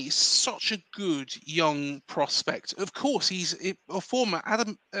Anthony is such a good young prospect. Of course, he's a former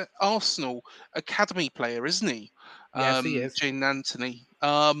Arsenal academy player, isn't he? Yes, he is. Jayden Anthony.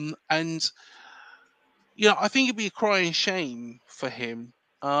 And, you know, I think it'd be a crying shame for him,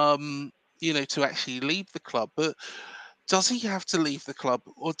 you know, to actually leave the club. But does he have to leave the club,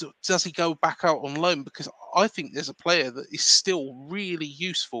 or does he go back out on loan? Because I think there's a player that is still really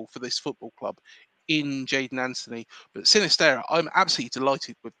useful for this football club in Jayden Anthony. But Sinisterra, I'm absolutely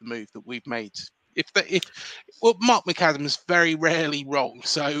delighted with the move that we've made. Well, Mark McAdam's very rarely wrong,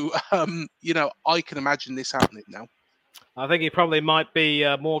 so you know, I can imagine this happening now. I think he probably might be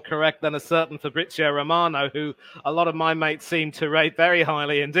more correct than a certain Fabrizio Romano, who a lot of my mates seem to rate very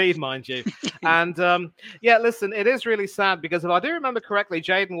highly indeed, mind you. And yeah, listen, it is really sad because if I do remember correctly,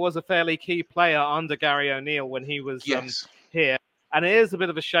 Jayden was a fairly key player under Gary O'Neill when he was here. And it is a bit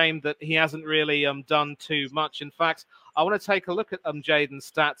of a shame that he hasn't really done too much. In fact, I want to take a look at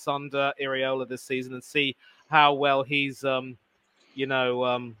Jayden's stats under Iriola this season and see how well he's, you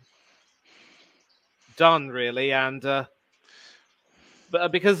know, done really. And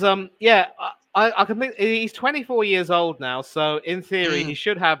because yeah, I completely. He's 24 years old now, so in theory he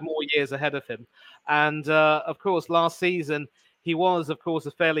should have more years ahead of him. And of course, last season he was, of course,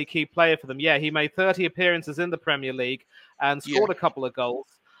 a fairly key player for them. Yeah, he made 30 appearances in the Premier League and scored a couple of goals.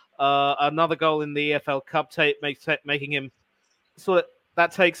 Another goal in the EFL Cup, making him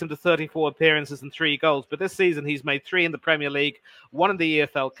that takes him to 34 appearances and 3 goals. But this season he's made 3 in the Premier League, 1 in the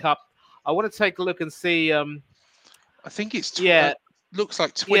EFL Cup. I want to take a look and see. I think it's looks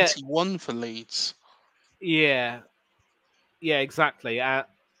like 21 for Leeds. Yeah, exactly. Yeah,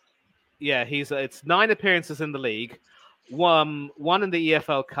 it's 9 appearances in the league, one in the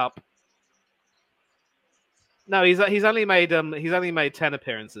EFL Cup. No, he's only made 10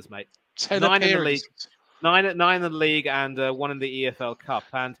 appearances, mate. 9 in the league, 9 in the league, and 1 in the EFL Cup.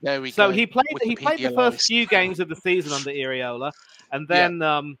 And there we go. So he played the first few games of the season under Iriola, and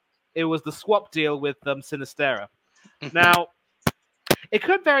then it was the swap deal with Sinisterra. Now, it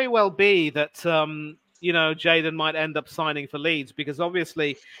could very well be that you know, Jayden might end up signing for Leeds, because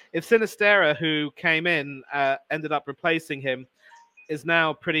obviously, if Sinisterra, who came in, ended up replacing him, is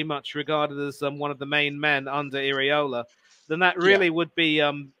now pretty much regarded as one of the main men under Iriola, then that really would be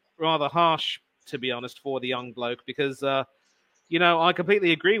rather harsh, to be honest, for the young bloke, because you know, I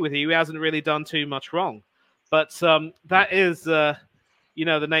completely agree with you. He hasn't really done too much wrong, but that is you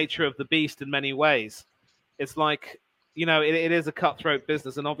know, the nature of the beast in many ways. It's like, you know, it is a cutthroat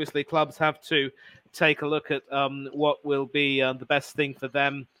business, and obviously clubs have to take a look at what will be the best thing for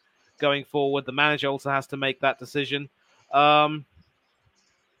them going forward. The manager also has to make that decision.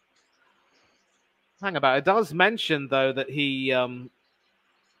 Hang about. It does mention, though, that he... I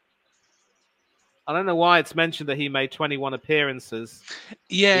don't know why it's mentioned that he made 21 appearances.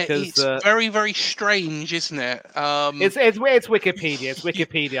 Yeah, because, it's very, very strange, isn't it? It's Wikipedia. It's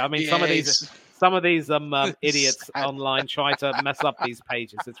Wikipedia. I mean, some of these idiots online try to mess up these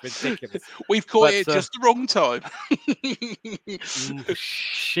pages. It's ridiculous. We've caught it just the wrong time.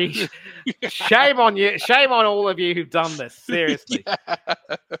 Shame on you. Shame on all of you who've done this. Seriously.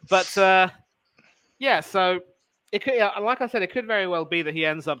 But Yeah, so it could, like I said, it could very well be that he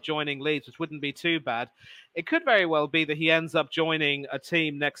ends up joining Leeds, which wouldn't be too bad. It could very well be that he ends up joining a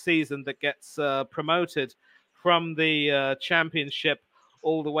team next season that gets promoted from the Championship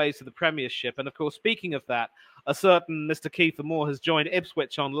all the way to the Premiership. And of course, speaking of that, a certain Mr. Kiefer Moore has joined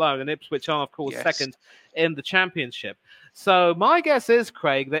Ipswich on loan, and Ipswich are, of course, second in the Championship. So my guess is,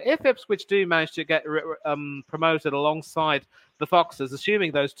 Craig, that if Ipswich do manage to get promoted alongside the Foxes,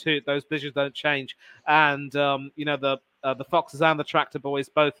 assuming those divisions don't change, and the Foxes and the Tractor Boys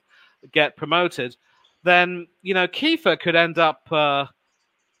both get promoted, then Kiefer could end up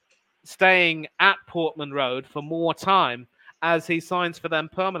staying at Portman Road for more time as he signs for them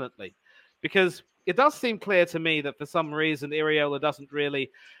permanently, because it does seem clear to me that for some reason Iriola doesn't really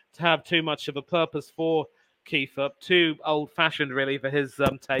have too much of a purpose for Kiefer, too old-fashioned really for his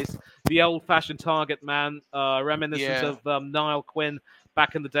taste. The old-fashioned target man, reminiscent of Niall Quinn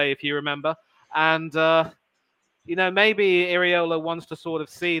back in the day, if you remember. And, maybe Iriola wants to sort of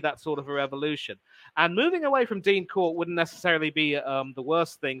see that sort of a revolution. And moving away from Dean Court wouldn't necessarily be the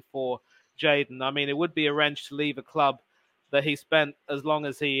worst thing for Jayden. I mean, it would be a wrench to leave a club that he spent as long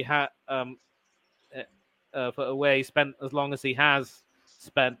as he had, where he spent as long as he has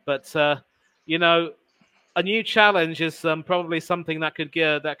spent. But, a new challenge is probably something that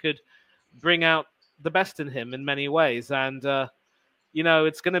could bring out the best in him in many ways. And,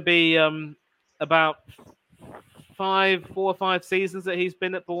 it's going to be about 4 or 5 seasons that he's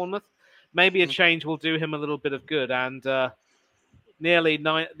been at Bournemouth. Maybe a change will do him a little bit of good. And nearly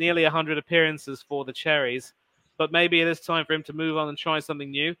 100 appearances for the Cherries. But maybe it is time for him to move on and try something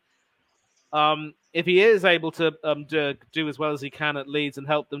new. If he is able to do as well as he can at Leeds and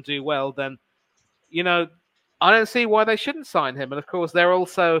help them do well, then, I don't see why they shouldn't sign him. And, of course, they're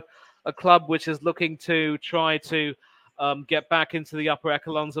also a club which is looking to try to get back into the upper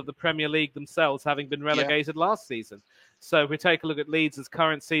echelons of the Premier League themselves, having been relegated last season. So if we take a look at Leeds'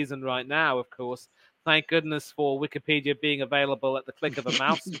 current season right now, of course, thank goodness for Wikipedia being available at the click of a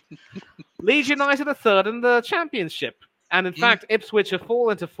mouse. Leeds United are third in the Championship. And, in fact, Ipswich have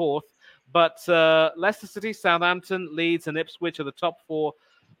fallen to fourth. But Leicester City, Southampton, Leeds and Ipswich are the top 4.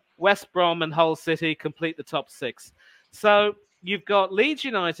 West Brom and Hull City complete the top 6. So you've got Leeds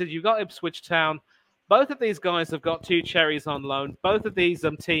United, you've got Ipswich Town. Both of these guys have got 2 Cherries on loan. Both of these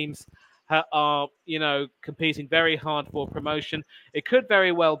teams are, competing very hard for promotion. It could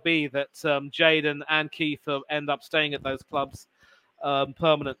very well be that Jayden and Kiefer end up staying at those clubs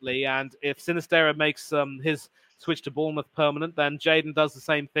permanently. And if Sinisterra makes his switch to Bournemouth permanent, then Jayden does the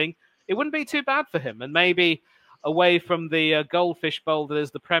same thing. It wouldn't be too bad for him. And maybe away from the goldfish bowl that is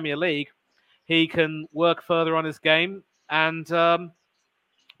the Premier League, he can work further on his game and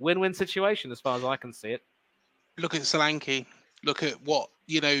win-win situation as far as I can see it. Look at Solanke. Look at what,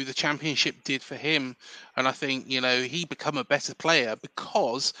 the Championship did for him. And I think, he become a better player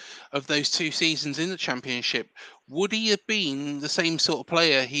because of those 2 seasons in the Championship. Would he have been the same sort of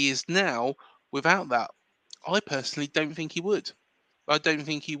player he is now without that? I personally don't think he would. But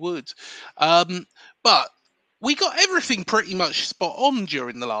we got everything pretty much spot on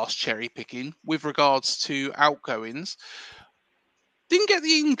during the last cherry picking with regards to outgoings. Didn't get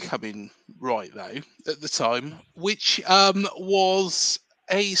the incoming right, though, at the time, which was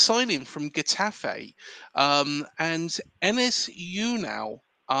a signing from Getafe and Enes Ünal.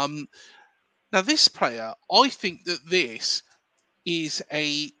 Now, this player, I think that this is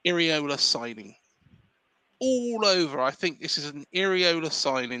a Iriola signing. All over, I think this is an Iriola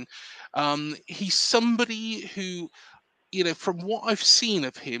signing. He's somebody who, from what I've seen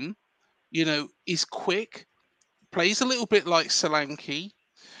of him, is quick, plays a little bit like Solanke.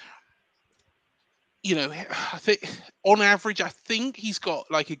 I think on average, I think he's got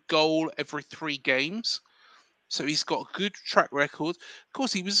like a goal every 3 games. So he's got a good track record. Of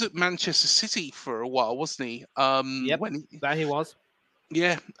course, he was at Manchester City for a while, wasn't he? That he was.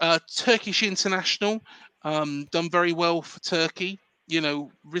 Yeah, Turkish international, done very well for Turkey,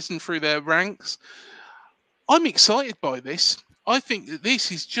 risen through their ranks. I'm excited by this. I think that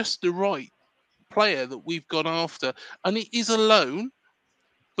this is just the right player that we've gone after. And it is a loan,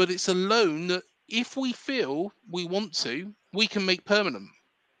 but it's a loan that if we feel we want to, we can make permanent.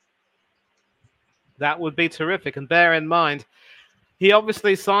 That would be terrific. And bear in mind, he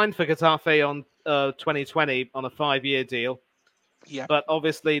obviously signed for Getafe on 2020 on a 5-year deal. Yeah. But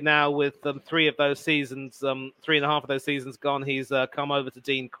obviously now with 3 of those seasons, 3.5 of those seasons gone, he's come over to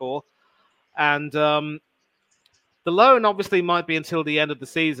Dean Court. And the loan obviously might be until the end of the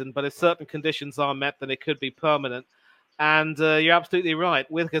season, but if certain conditions are met, then it could be permanent. And you're absolutely right.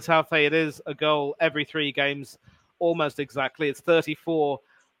 With Getafe, it is a goal every 3 games, almost exactly. It's 34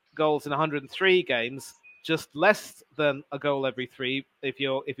 goals in 103 games, just less than a goal every 3. If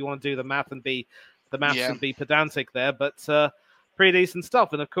you want to do the math and be pedantic there, but pretty decent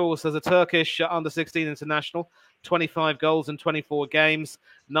stuff. And of course, as a Turkish under-16 international, 25 goals in 24 games,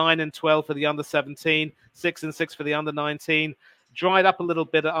 9 and 12 for the under-17, 6 and 6 for the under-19. Dried up a little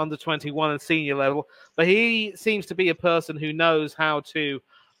bit at under-21 and senior level, but he seems to be a person who knows how to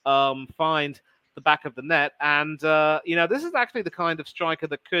find the back of the net. And, this is actually the kind of striker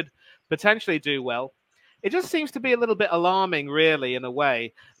that could potentially do well. It just seems to be a little bit alarming, really, in a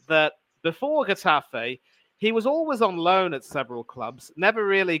way, that before Getafe, he was always on loan at several clubs, never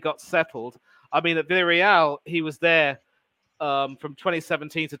really got settled. I mean, at Villarreal, he was there from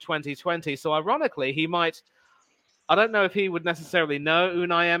 2017 to 2020. So ironically, he might... I don't know if he would necessarily know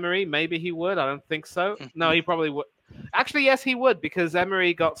Unai Emery. Maybe he would. I don't think so. No, he probably would. Actually, yes, he would, because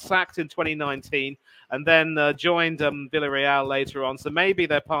Emery got sacked in 2019 and then joined Villarreal later on. So maybe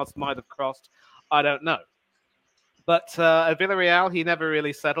their paths might have crossed. I don't know. But at Villarreal, he never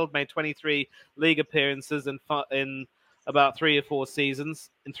really settled, made 23 league appearances in about 3 or 4 seasons,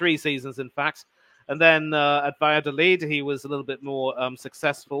 in 3 seasons, in fact. And then at Valladolid, he was a little bit more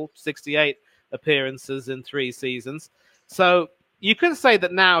successful, 68 appearances in 3 seasons. So you could say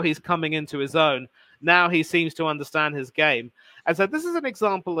that now he's coming into his own. Now he seems to understand his game. And so this is an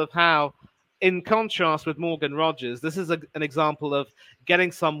example of how, in contrast with Morgan Rogers, this is an example of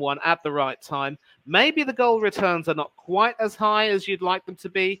getting someone at the right time. Maybe the goal returns are not quite as high as you'd like them to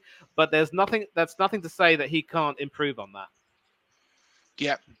be, but that's nothing to say that he can't improve on that.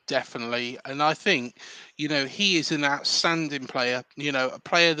 Yeah, definitely. And I think, he is an outstanding player, a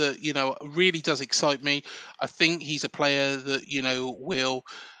player that, really does excite me. I think he's a player that, will,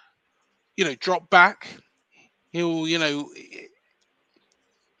 drop back. He'll,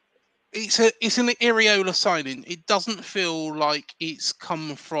 it's an Iriola signing. It doesn't feel like it's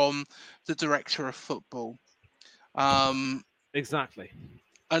come from the director of football. Exactly.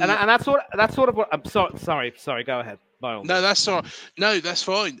 And that's sort of what I'm sorry. Go ahead. No, that's all right. No, that's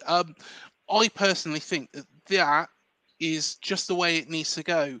fine. I personally think that is just the way it needs to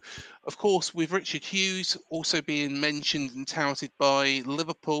go. Of course, with Richard Hughes also being mentioned and touted by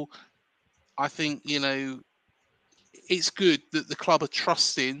Liverpool, I think, it's good that the club are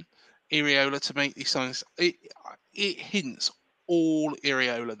trusting Iriola to make these signings. It hints all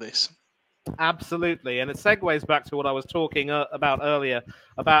Iriola, this. Absolutely, and it segues back to what I was talking about earlier,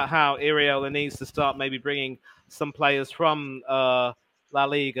 about how Iriola needs to start maybe bringing some players from La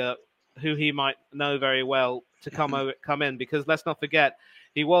Liga who he might know very well to come in, because let's not forget,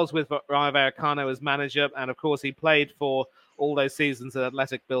 he was with Rayo Vallecano as manager, and of course he played for all those seasons at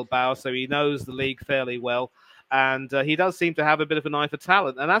Athletic Bilbao, so he knows the league fairly well. And he does seem to have a bit of an eye for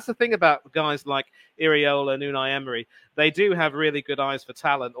talent. And that's the thing about guys like Iriola and Unai Emery. They do have really good eyes for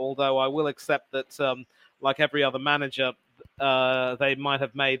talent, although I will accept that, like every other manager, they might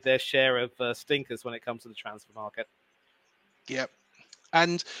have made their share of stinkers when it comes to the transfer market. Yep.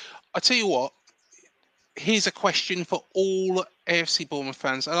 And I tell you what, here's a question for all AFC Bournemouth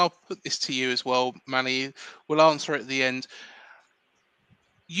fans, and I'll put this to you as well, Manny. We'll answer it at the end.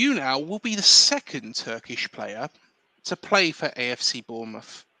 Ünal will be the second Turkish player to play for AFC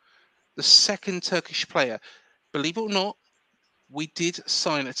Bournemouth. The second Turkish player. Believe it or not, we did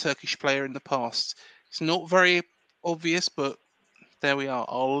sign a Turkish player in the past. It's not very obvious, but there we are.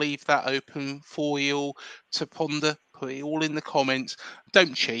 I'll leave that open for you all to ponder. Put it all in the comments.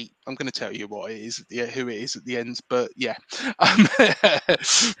 Don't cheat. I'm going to tell you what it is, who it is at the end. But yeah,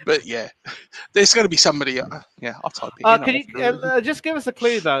 but yeah, there's going to be somebody. Yeah, I'll type it. Can you just give us a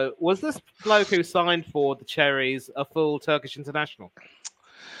clue though? Was this bloke who signed for the Cherries a full Turkish international?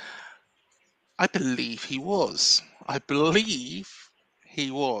 I believe he was.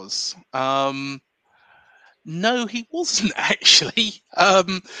 No, he wasn't actually.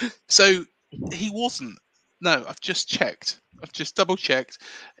 So he wasn't. No, I've just checked. I've just double checked.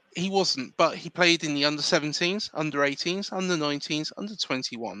 He wasn't, but he played in the under-17s, under-18s, under-19s,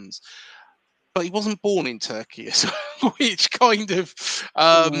 under-21s. But he wasn't born in Turkey, which kind of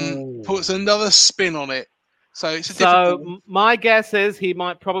puts another spin on it. So it's a difficult... my guess is he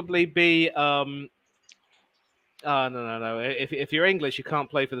might probably be. No. If you're English, you can't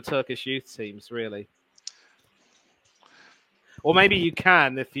play for the Turkish youth teams, really. Or maybe you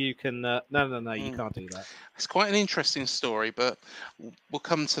can if you can. No, you can't do that. It's quite an interesting story, but we'll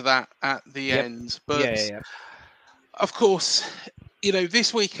come to that at the end. But yeah. Of course,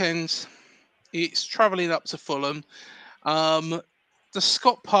 this weekend it's travelling up to Fulham. The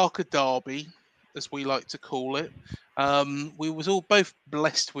Scott Parker Derby, as we like to call it. We was all both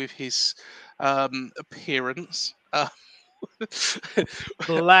blessed with his appearance.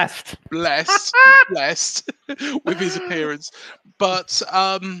 Blessed. blessed with his appearance. But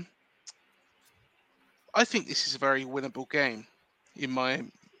I think this is a very winnable game. In my,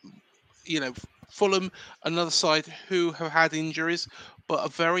 Fulham, another side who have had injuries, but a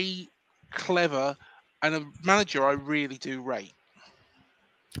very clever and a manager I really do rate.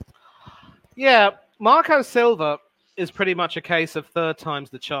 Yeah, Marco Silva is pretty much a case of third time's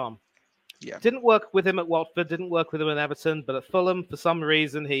the charm. Yeah. Didn't work with him at Watford, didn't work with him at Everton, but at Fulham, for some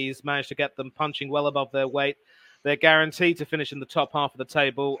reason, he's managed to get them punching well above their weight. They're guaranteed to finish in the top half of the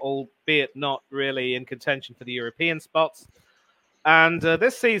table, albeit not really in contention for the European spots. And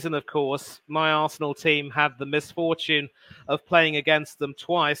this season, of course, my Arsenal team had the misfortune of playing against them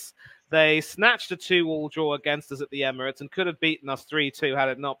twice. They snatched a 2-2 draw against us at the Emirates and could have beaten us 3-2 had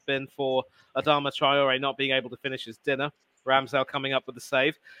it not been for Adama Traore not being able to finish his dinner. Ramsdale coming up with the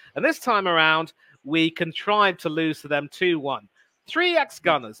save. And this time around, we contrived to lose to them 2-1. 3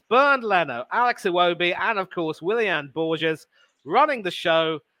 ex-Gunners, Bernd Leno, Alex Iwobi, and of course, Willian Borges running the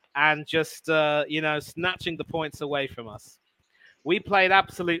show and just, snatching the points away from us. We played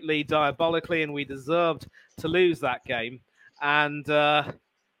absolutely diabolically and we deserved to lose that game. And, it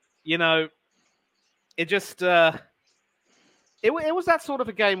just... It was that sort of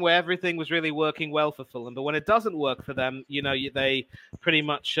a game where everything was really working well for Fulham, but when it doesn't work for them, they pretty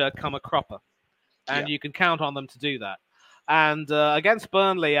much come a cropper, and you can count on them to do that. And against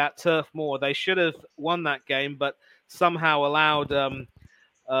Burnley at Turf Moor, they should have won that game, but somehow allowed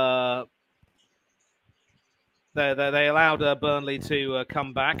they allowed Burnley to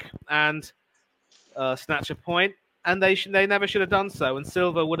come back and snatch a point, and they never should have done so. And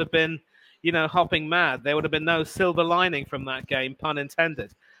Silva would have been, hopping mad. There would have been no silver lining from that game, pun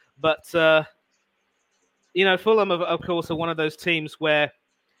intended. But, Fulham, of course, are one of those teams where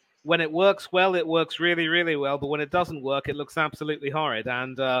when it works well, it works really, really well. But when it doesn't work, it looks absolutely horrid.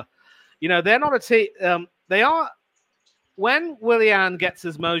 And, they're not a team. They are, when Willian gets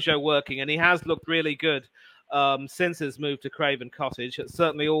his mojo working, and he has looked really good since his move to Craven Cottage,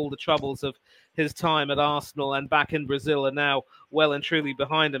 certainly all the troubles of his time at Arsenal and back in Brazil are now well and truly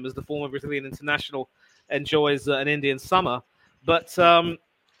behind him as the former Brazilian international enjoys an Indian summer. But,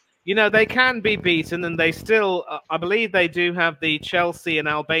 they can be beaten, and they still, I believe they do have the Chelsea and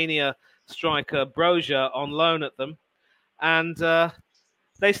Albania striker Broja on loan at them. And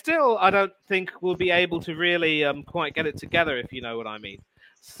they still, I don't think, will be able to really quite get it together, if you know what I mean.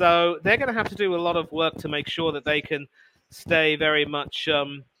 So they're going to have to do a lot of work to make sure that they can stay very much,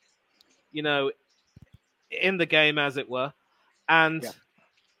 in the game, as it were. And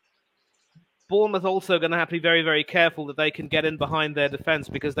Bournemouth also going to have to be very, very careful that they can get in behind their defence,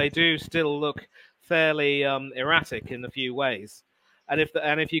 because they do still look fairly erratic in a few ways. And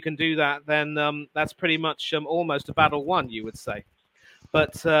if you can do that, then that's pretty much almost a battle won, you would say.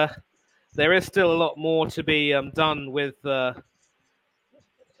 But there is still a lot more to be done with, with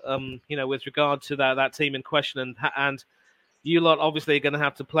regard to that team in question, and you lot obviously are going to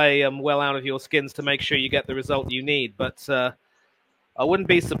have to play well out of your skins to make sure you get the result you need. But I wouldn't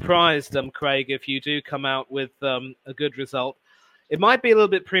be surprised, Craig, if you do come out with a good result. It might be a little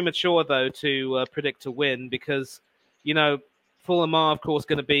bit premature, though, to predict a win, because, Fulham are, of course,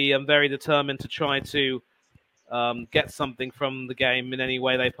 going to be very determined to try to get something from the game in any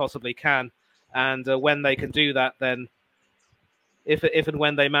way they possibly can. And when they can do that, then if and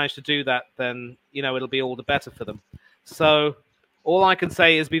when they manage to do that, then, it'll be all the better for them. So all I can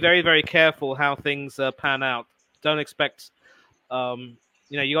say is be very, very careful how things pan out. Don't expect, you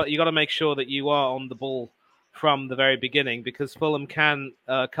got to make sure that you are on the ball from the very beginning, because Fulham can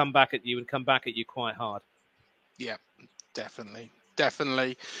come back at you and come back at you quite hard. Yeah, definitely.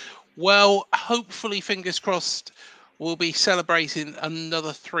 Well, hopefully, fingers crossed, we'll be celebrating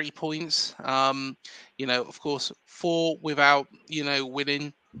another 3 points. Of course, 4 without,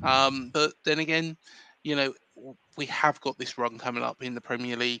 winning. But then again, we have got this run coming up in the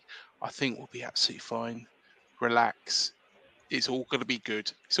Premier League. I think we'll be absolutely fine. Relax. It's all going to be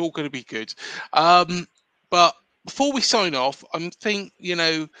good. But before we sign off,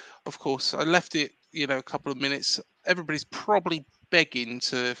 of course, I left it, a couple of minutes. Everybody's probably begging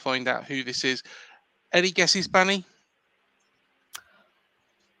to find out who this is. Any guesses, Banny?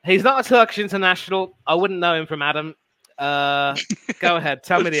 He's not a Turkish international. I wouldn't know him from Adam. Go ahead.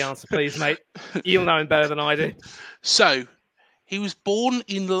 Tell me the answer, please, mate. You'll know him better than I do. So, he was born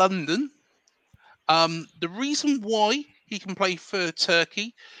in London. The reason why he can play for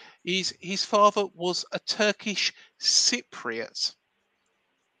Turkey is his father was a Turkish Cypriot.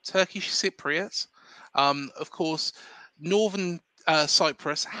 Of course, Northern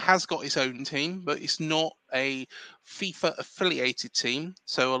Cyprus has got its own team, but it's not a FIFA affiliated team.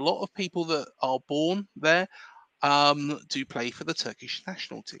 So a lot of people that are born there do play for the Turkish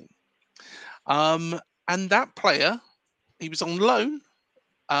national team. And that player, he was on loan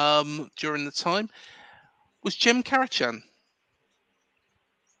during the time, was Cem Karacan.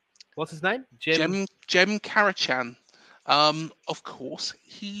 What's his name? Cem Karacan. Of course,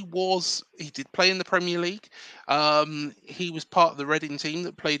 he did play in the Premier League. He was part of the Reading team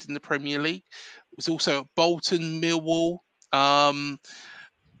that played in the Premier League. Was also at Bolton, Millwall.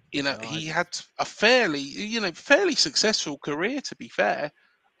 He had a fairly successful career, to be fair.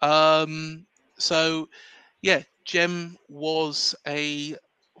 Cem was a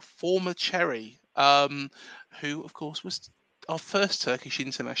former Cherry, who, of course, was our first Turkish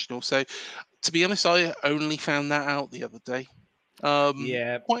international. So, to be honest, I only found that out the other day.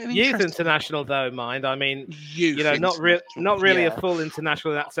 Quite an youth international, though, mind. I mean, not really a full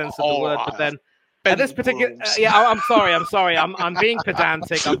international in that sense of the word, but then. At this particular, I'm sorry. I'm being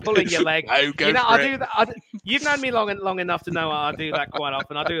pedantic. I'm pulling your leg. No, go for I do that. You've known me long enough to know I do that quite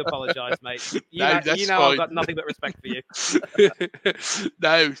often. I do apologise, mate. I've got nothing but respect for you.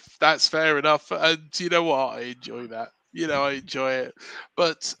 No, that's fair enough. And you know what? I enjoy that. I enjoy it.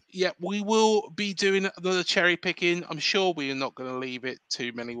 But yeah, we will be doing another cherry picking. I'm sure we are not going to leave it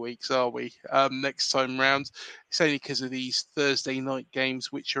too many weeks, are we? Next time round, it's only because of these Thursday night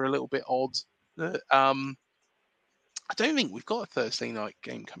games, which are a little bit odd. I don't think we've got a Thursday night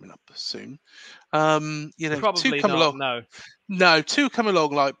game coming up soon. Probably two come not, along. No, two come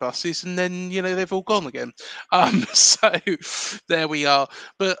along like buses, and then they've all gone again. So there we are.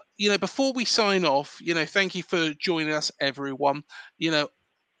 But before we sign off, thank you for joining us, everyone.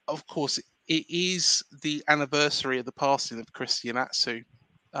 Of course, it is the anniversary of the passing of Christian Atsu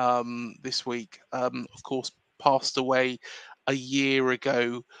this week. Of course, passed away a year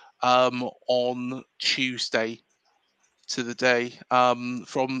ago. On Tuesday to the day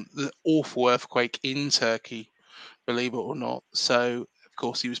from the awful earthquake in Turkey, believe it or not. So, of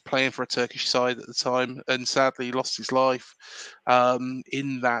course, he was playing for a Turkish side at the time and sadly lost his life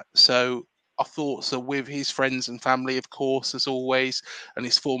in that. So our thoughts are with his friends and family, of course, as always, and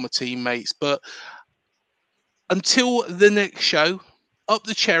his former teammates. But until the next show, up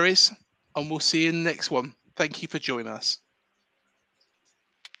the cherries, and we'll see you in the next one. Thank you for joining us.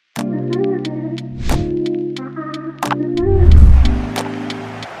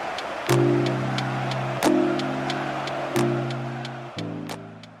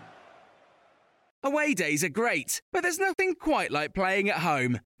 Away days are great, but there's nothing quite like playing at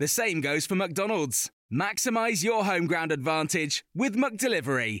home. The same goes for McDonald's. Maximise your home ground advantage with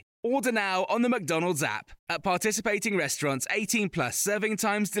McDelivery. Order now on the McDonald's app. At participating restaurants, 18 plus, serving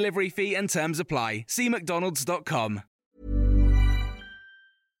times, delivery fee and terms apply. See mcdonalds.com.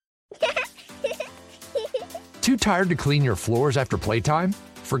 Too tired to clean your floors after playtime?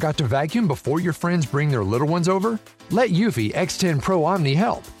 Forgot to vacuum before your friends bring their little ones over? Let Eufy X10 Pro Omni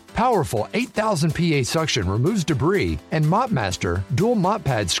help. Powerful 8,000 PA suction removes debris, and MopMaster dual mop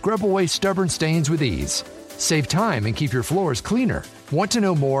pads scrub away stubborn stains with ease. Save time and keep your floors cleaner. Want to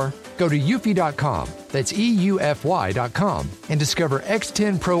know more? Go to eufy.com, that's EUFY.com, and discover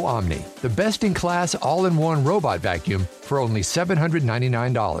X10 Pro Omni, the best-in-class all-in-one robot vacuum for only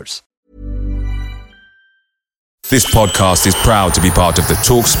 $799. This podcast is proud to be part of the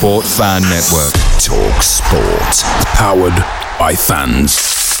TalkSport Fan Network. TalkSport. Powered by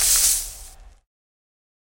fans.